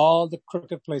all the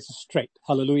crooked places straight.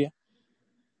 Hallelujah.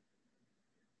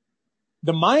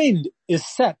 The mind is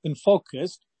set and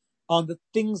focused on the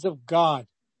things of God.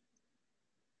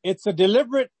 It's a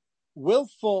deliberate,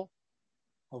 willful,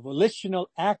 or volitional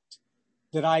act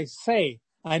that I say,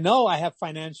 I know I have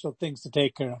financial things to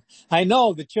take care of. I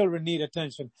know the children need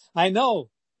attention. I know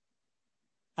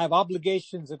I have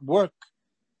obligations at work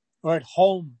or at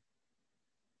home.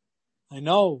 I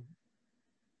know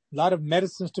a lot of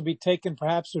medicines to be taken,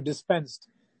 perhaps, or dispensed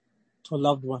to a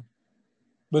loved one.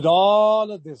 But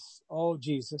all of this, oh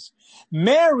Jesus,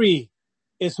 Mary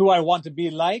is who I want to be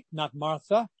like, not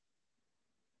Martha.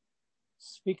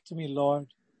 Speak to me, Lord.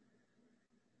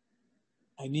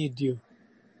 I need you.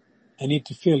 I need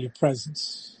to feel your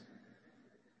presence.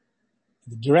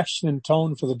 The direction and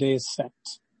tone for the day is set.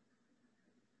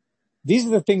 These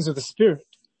are the things of the Spirit.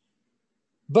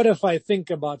 But if I think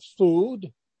about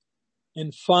food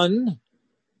and fun,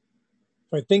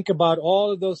 if I think about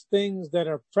all of those things that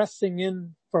are pressing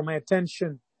in for my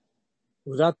attention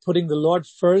without putting the Lord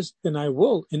first, then I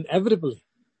will inevitably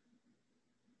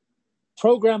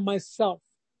program myself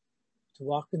to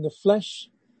walk in the flesh,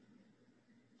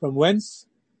 from whence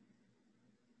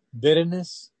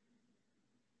bitterness,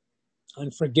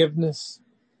 unforgiveness,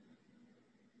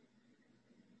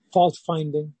 fault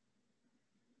finding,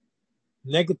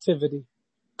 negativity,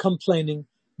 complaining,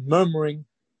 murmuring,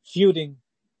 feuding,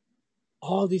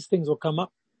 all these things will come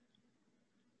up.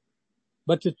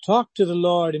 But to talk to the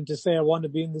Lord and to say, I want to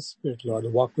be in the Spirit, Lord,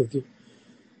 and walk with you.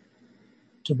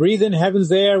 To breathe in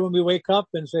heaven's air when we wake up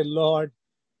and say, Lord,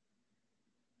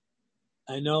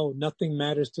 I know nothing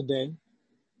matters today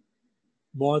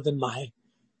more than my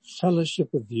fellowship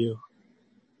with you.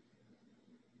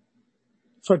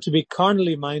 For to be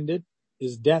carnally minded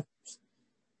is death,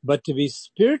 but to be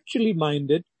spiritually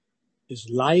minded is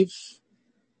life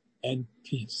and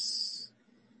peace.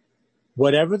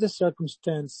 Whatever the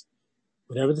circumstance,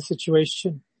 whatever the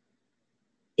situation,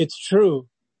 it's true.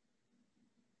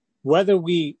 Whether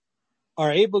we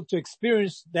are able to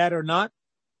experience that or not,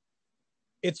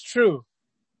 it's true.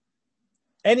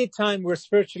 Anytime we're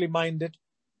spiritually minded,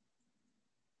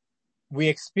 we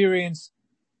experience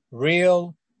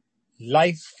real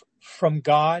life from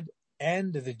God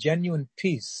and the genuine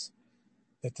peace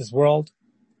that this world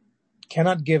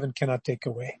cannot give and cannot take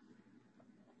away.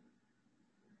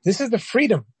 This is the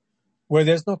freedom where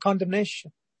there's no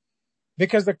condemnation.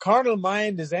 Because the carnal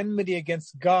mind is enmity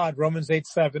against God, Romans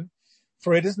 8:7,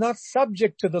 for it is not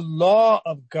subject to the law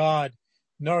of God,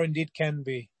 nor indeed can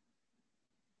be.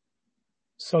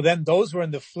 So then those who are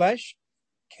in the flesh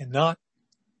cannot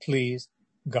please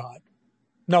God.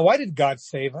 Now, why did God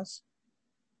save us?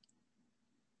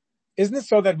 Isn't it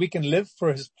so that we can live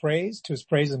for his praise, to his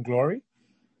praise and glory?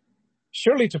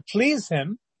 Surely to please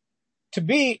him, to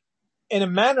be in a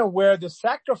manner where the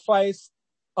sacrifice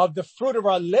of the fruit of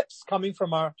our lips coming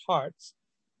from our hearts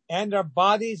and our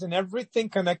bodies and everything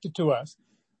connected to us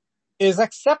is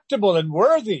acceptable and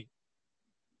worthy,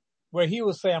 where he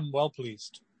will say, I'm well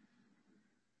pleased.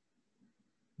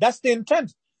 That's the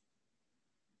intent.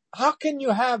 How can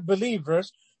you have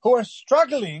believers who are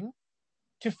struggling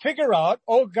to figure out,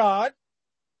 oh God,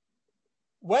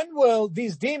 when will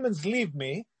these demons leave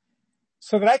me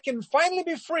so that I can finally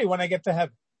be free when I get to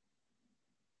heaven?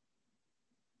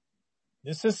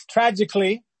 This is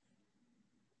tragically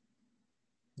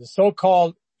the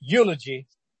so-called eulogy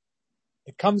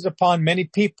that comes upon many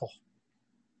people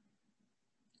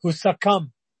who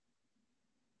succumb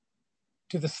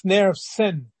to the snare of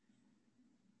sin.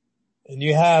 And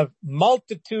you have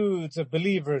multitudes of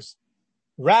believers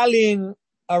rallying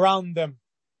around them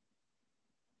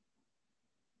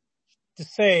to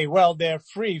say, well, they're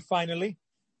free finally.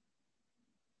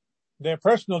 Their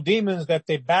personal demons that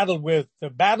they battled with, the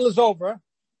battle is over.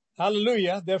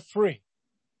 Hallelujah, they're free.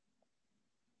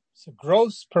 It's a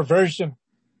gross perversion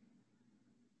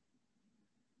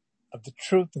of the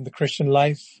truth in the Christian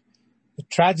life. The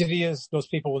tragedy is those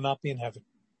people will not be in heaven.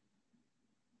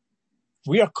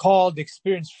 We are called to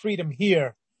experience freedom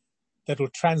here that will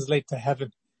translate to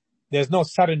heaven. There's no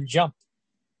sudden jump,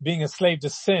 being a slave to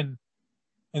sin,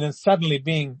 and then suddenly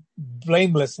being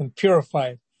blameless and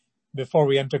purified before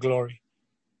we enter glory.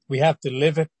 We have to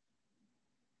live it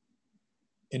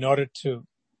in order to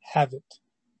have it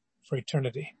for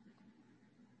eternity.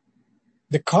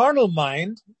 The carnal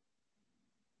mind,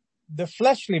 the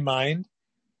fleshly mind,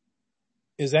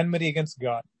 is enmity against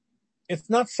God. It's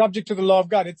not subject to the law of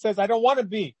God. It says, I don't want to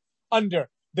be under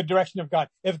the direction of God.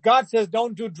 If God says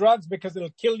don't do drugs because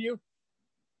it'll kill you,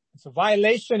 it's a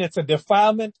violation. It's a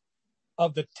defilement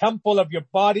of the temple of your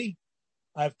body.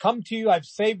 I've come to you. I've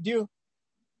saved you.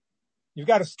 You've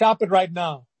got to stop it right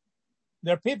now.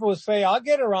 There are people who say, I'll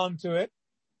get around to it.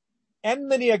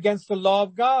 Enmity against the law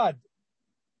of God.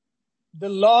 The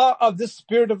law of the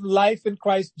Spirit of life in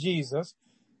Christ Jesus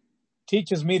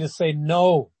teaches me to say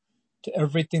no to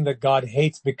everything that God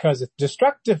hates because it's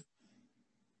destructive.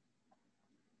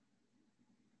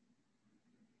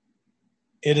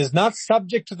 It is not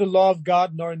subject to the law of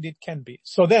God, nor indeed can be.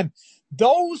 So then,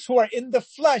 those who are in the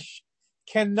flesh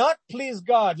cannot please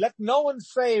God. Let no one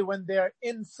say when they're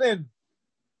in sin,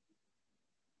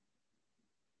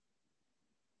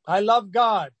 I love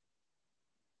God.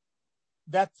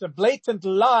 That's a blatant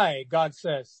lie, God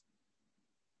says.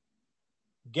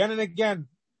 Again and again,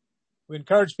 we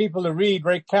encourage people to read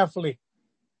very carefully,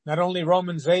 not only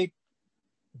Romans 8,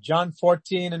 John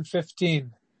 14 and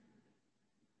 15.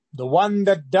 The one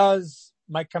that does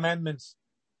my commandments,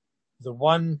 the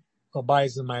one who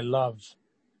abides in my love.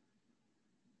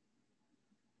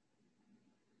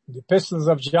 The epistles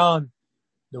of John,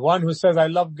 the one who says, I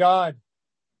love God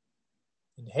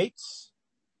and hates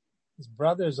his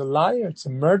brother is a liar, it's a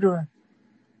murderer.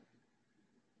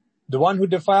 The one who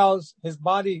defiles his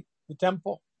body, the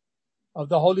temple of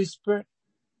the Holy Spirit.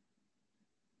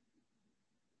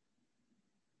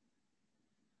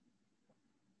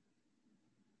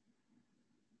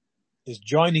 Is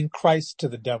joining Christ to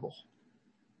the devil.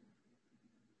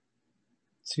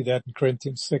 See that in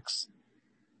Corinthians 6.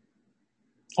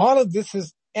 All of this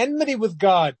is enmity with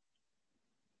God.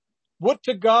 Would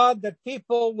to God that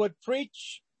people would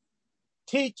preach,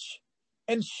 teach,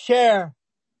 and share,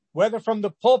 whether from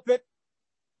the pulpit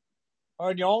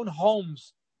or in your own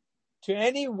homes, to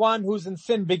anyone who's in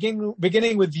sin,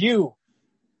 beginning with you.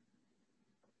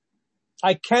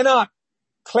 I cannot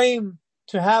claim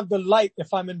to have the light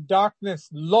if I'm in darkness.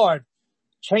 Lord,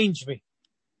 change me.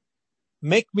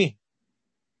 Make me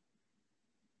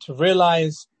to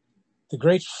realize the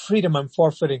great freedom I'm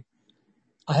forfeiting.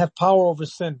 I have power over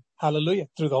sin. Hallelujah.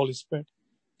 Through the Holy Spirit.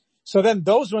 So then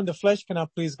those who are in the flesh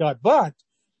cannot please God. But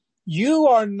you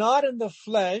are not in the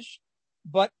flesh,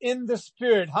 but in the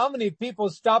Spirit. How many people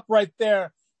stop right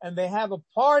there and they have a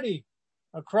party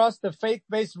across the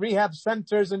faith-based rehab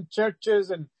centers and churches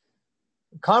and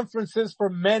conferences for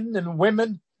men and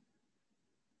women?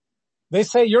 They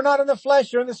say, you're not in the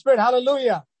flesh, you're in the Spirit.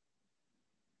 Hallelujah.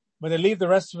 But they leave the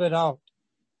rest of it out.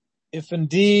 If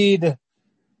indeed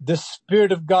the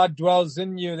Spirit of God dwells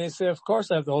in you, they say, of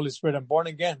course I have the Holy Spirit. I'm born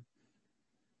again.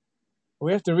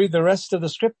 We have to read the rest of the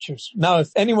scriptures. Now, if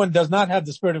anyone does not have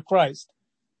the Spirit of Christ,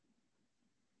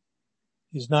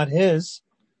 he's not his.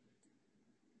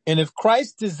 And if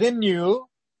Christ is in you,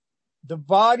 the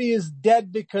body is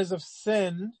dead because of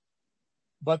sin,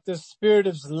 but the Spirit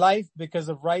is life because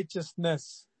of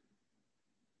righteousness.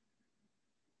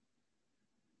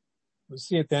 We'll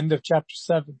see at the end of chapter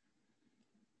 7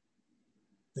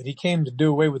 that he came to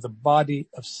do away with the body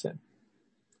of sin.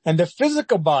 And the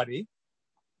physical body,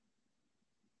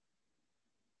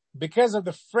 because of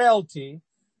the frailty,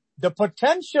 the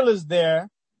potential is there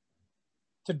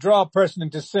to draw a person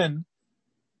into sin,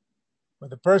 but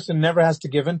the person never has to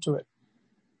give into it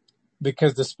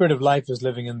because the Spirit of life is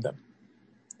living in them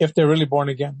if they're really born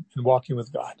again and walking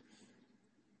with God.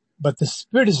 But the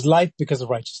Spirit is life because of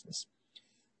righteousness.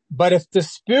 But if the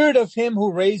Spirit of him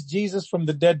who raised Jesus from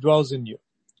the dead dwells in you,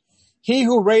 he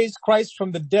who raised Christ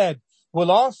from the dead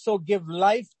will also give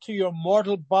life to your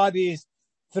mortal bodies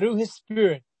through his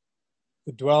Spirit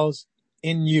who dwells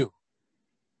in you.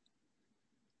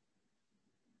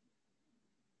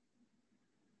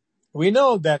 We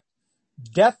know that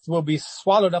death will be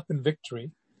swallowed up in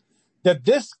victory, that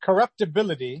this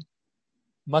corruptibility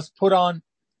must put on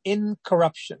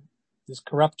incorruption, this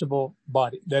corruptible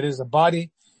body. That is a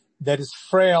body that is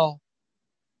frail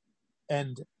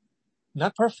and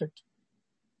not perfect.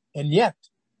 And yet,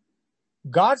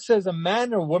 God says a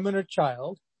man or woman or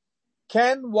child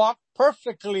can walk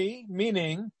perfectly,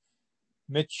 meaning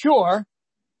mature,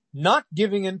 not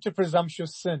giving in to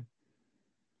presumptuous sin.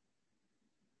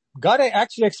 God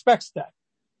actually expects that.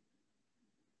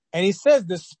 And he says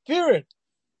the Spirit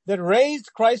that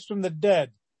raised Christ from the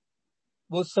dead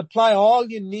will supply all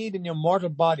you need in your mortal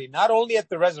body, not only at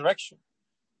the resurrection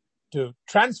to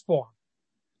transform,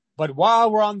 but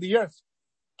while we're on the earth,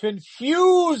 to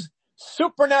infuse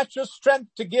supernatural strength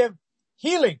to give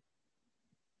healing.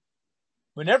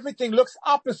 When everything looks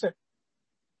opposite,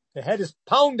 the head is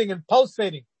pounding and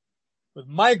pulsating with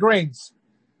migraines.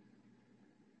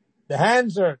 The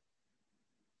hands are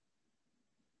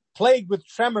plagued with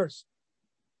tremors.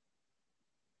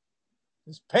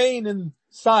 There's pain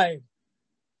inside.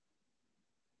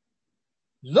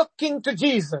 Looking to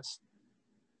Jesus,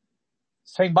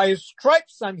 saying, by his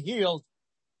stripes I'm healed.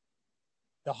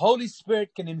 The Holy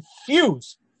Spirit can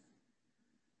infuse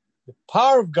the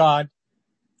power of God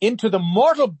into the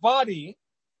mortal body,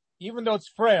 even though it's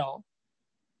frail.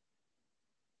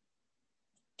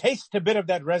 Taste a bit of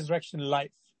that resurrection life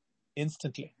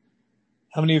instantly.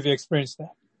 How many of you experienced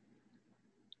that?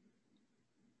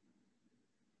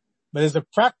 But there's a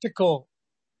practical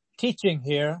teaching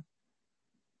here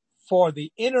for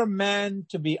the inner man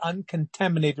to be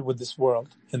uncontaminated with this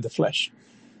world and the flesh.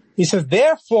 He says,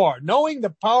 therefore, knowing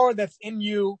the power that's in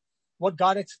you, what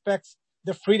God expects,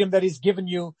 the freedom that he's given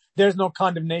you, there's no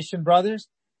condemnation, brothers.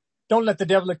 Don't let the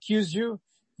devil accuse you.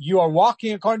 You are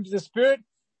walking according to the Spirit.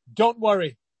 Don't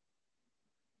worry.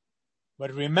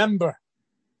 But remember,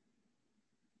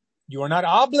 you are not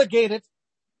obligated.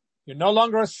 You're no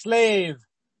longer a slave.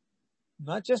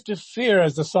 Not just to fear,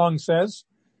 as the song says.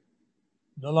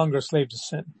 No longer a slave to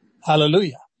sin.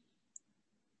 Hallelujah.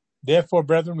 Therefore,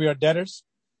 brethren, we are debtors,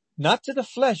 not to the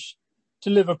flesh, to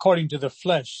live according to the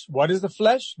flesh. What is the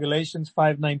flesh? Galatians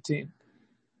 5:19.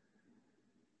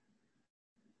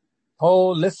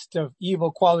 Whole list of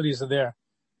evil qualities are there.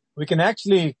 We can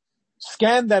actually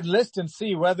scan that list and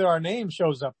see whether our name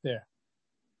shows up there.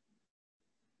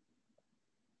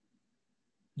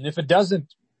 And if it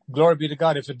doesn't, glory be to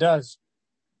God. If it does,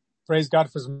 praise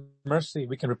God for his mercy.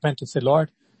 We can repent and say,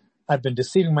 Lord, I've been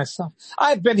deceiving myself.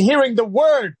 I've been hearing the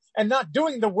word and not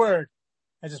doing the word.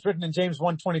 As it's written in James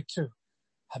 1:22.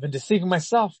 I've been deceiving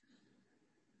myself.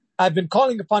 I've been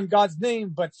calling upon God's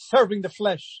name, but serving the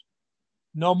flesh.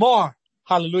 No more.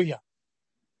 Hallelujah.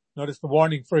 Notice the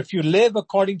warning. For if you live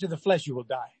according to the flesh, you will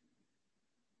die.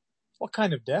 What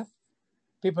kind of death?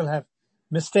 People have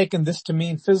mistaken this to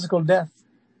mean physical death.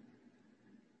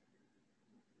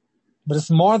 But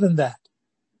it's more than that.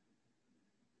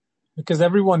 Because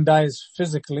everyone dies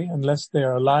physically unless they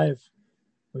are alive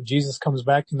when Jesus comes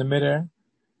back in the midair.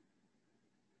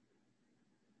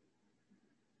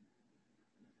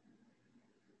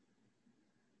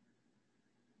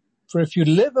 For if you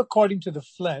live according to the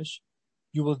flesh,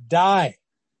 you will die.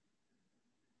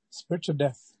 Spiritual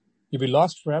death. You'll be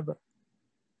lost forever.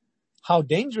 How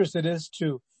dangerous it is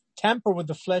to tamper with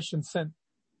the flesh and sin.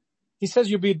 He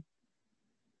says you'll be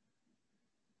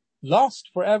lost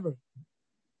forever.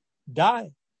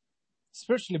 Die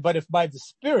spiritually. But if by the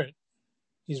Spirit,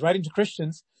 he's writing to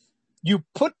Christians, you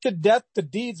put to death the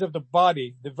deeds of the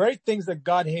body, the very things that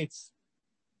God hates,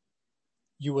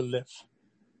 you will live.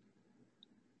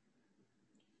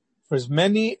 For as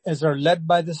many as are led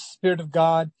by the Spirit of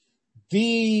God,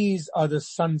 these are the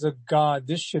sons of God.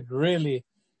 This should really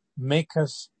make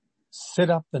us sit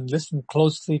up and listen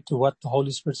closely to what the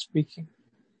Holy Spirit's speaking.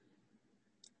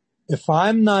 If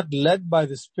I'm not led by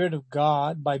the Spirit of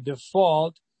God, by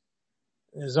default,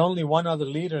 there's only one other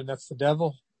leader, and that's the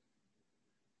devil.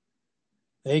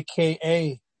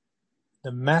 AKA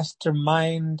the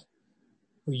mastermind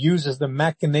who uses the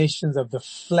machinations of the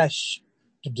flesh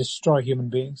to destroy human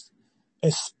beings.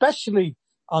 Especially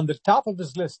on the top of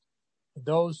his list,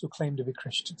 those who claim to be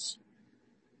Christians.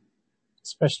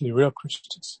 Especially real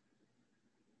Christians.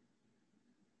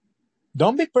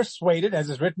 Don't be persuaded,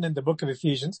 as is written in the book of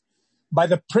Ephesians, by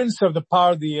the prince of the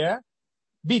power of the air.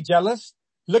 Be jealous.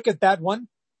 look at that one,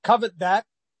 covet that,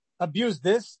 abuse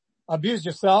this, abuse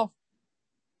yourself,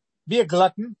 be a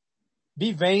glutton,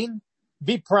 be vain,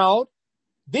 be proud.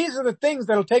 These are the things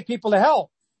that will take people to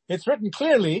hell. It's written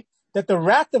clearly that the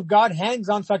wrath of God hangs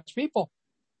on such people.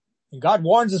 And God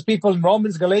warns his people in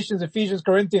Romans, Galatians, Ephesians,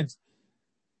 Corinthians.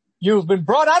 You've been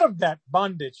brought out of that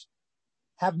bondage.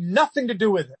 Have nothing to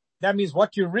do with it. That means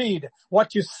what you read,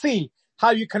 what you see,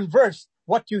 how you converse,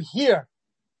 what you hear.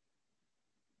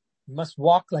 You must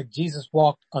walk like Jesus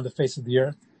walked on the face of the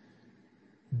earth.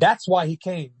 That's why he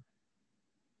came.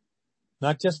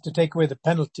 Not just to take away the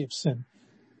penalty of sin,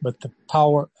 but the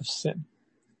power of sin.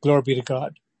 Glory be to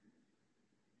God.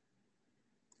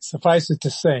 Suffice it to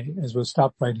say, as we'll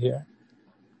stop right here,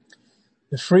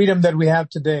 the freedom that we have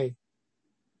today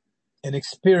and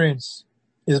experience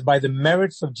is by the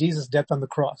merits of Jesus' death on the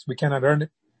cross. We cannot earn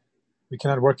it. We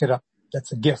cannot work it up.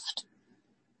 That's a gift.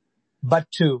 But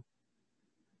to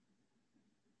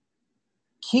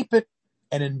keep it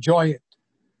and enjoy it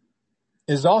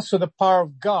is also the power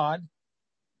of God.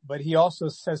 But he also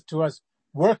says to us,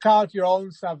 work out your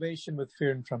own salvation with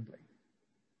fear and trembling.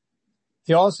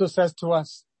 He also says to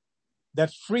us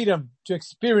that freedom to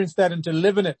experience that and to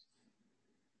live in it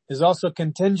is also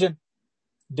contingent,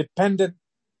 dependent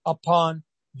upon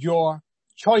your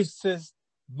choices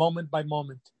moment by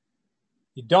moment.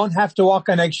 You don't have to walk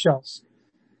on eggshells.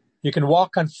 You can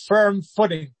walk on firm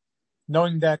footing,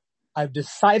 knowing that I've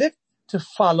decided to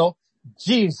follow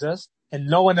Jesus and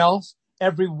no one else.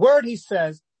 Every word he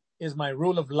says is my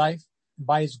rule of life.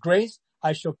 By his grace,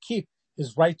 I shall keep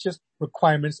his righteous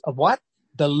requirements of what?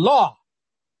 The law,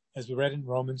 as we read in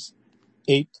Romans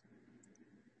 8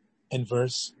 and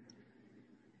verse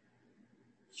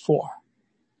 4.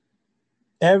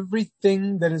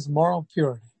 Everything that is moral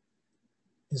purity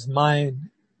is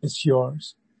mine, it's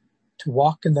yours, to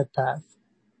walk in that path,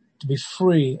 to be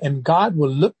free. And God will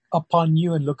look upon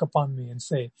you and look upon me and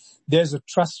say, there's a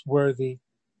trustworthy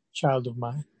child of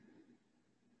mine.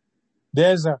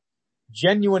 There's a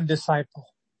genuine disciple.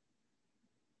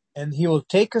 And he will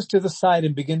take us to the side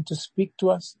and begin to speak to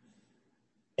us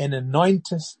and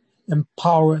anoint us,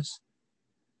 empower us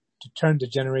to turn the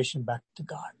generation back to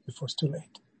God before it's too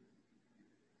late.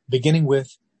 Beginning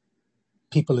with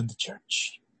people in the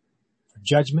church. For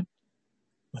judgment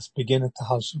must begin at the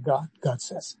house of God, God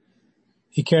says.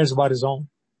 He cares about his own.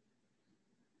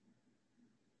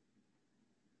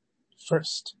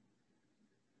 First,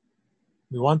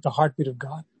 we want the heartbeat of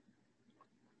God.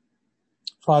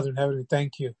 Father in heaven, we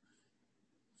thank you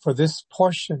for this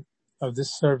portion of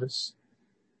this service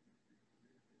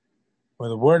where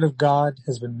the word of God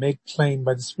has been made plain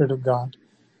by the Spirit of God.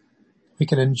 We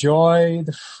can enjoy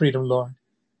the freedom, Lord,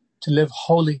 to live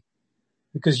holy,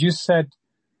 because you said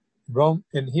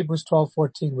in Hebrews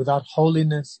 12:14, without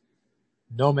holiness,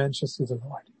 no man shall see the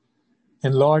Lord.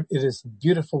 And Lord, it is a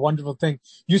beautiful, wonderful thing.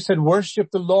 You said,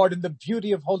 worship the Lord in the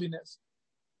beauty of holiness.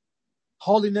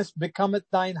 Holiness becometh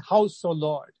thine house, O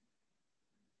Lord.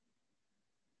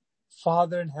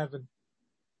 Father in heaven,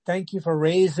 thank you for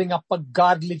raising up a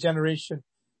godly generation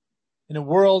in a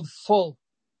world full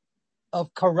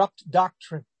of corrupt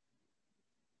doctrine,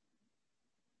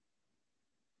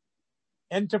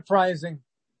 enterprising,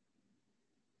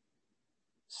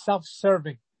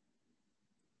 self-serving,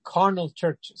 carnal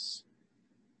churches.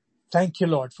 Thank you,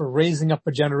 Lord, for raising up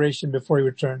a generation before you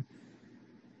return.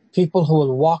 People who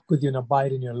will walk with you and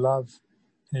abide in your love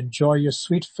and enjoy your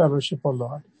sweet fellowship, O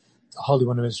Lord, the Holy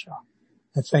One of Israel.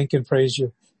 I thank and praise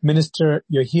you. Minister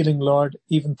your healing, Lord,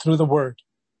 even through the word,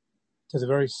 to the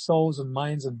very souls and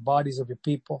minds and bodies of your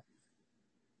people.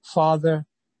 Father,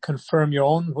 confirm your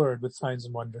own word with signs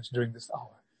and wonders during this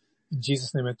hour. In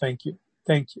Jesus' name I thank you.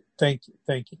 Thank you. Thank you.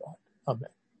 Thank you, Lord. Amen.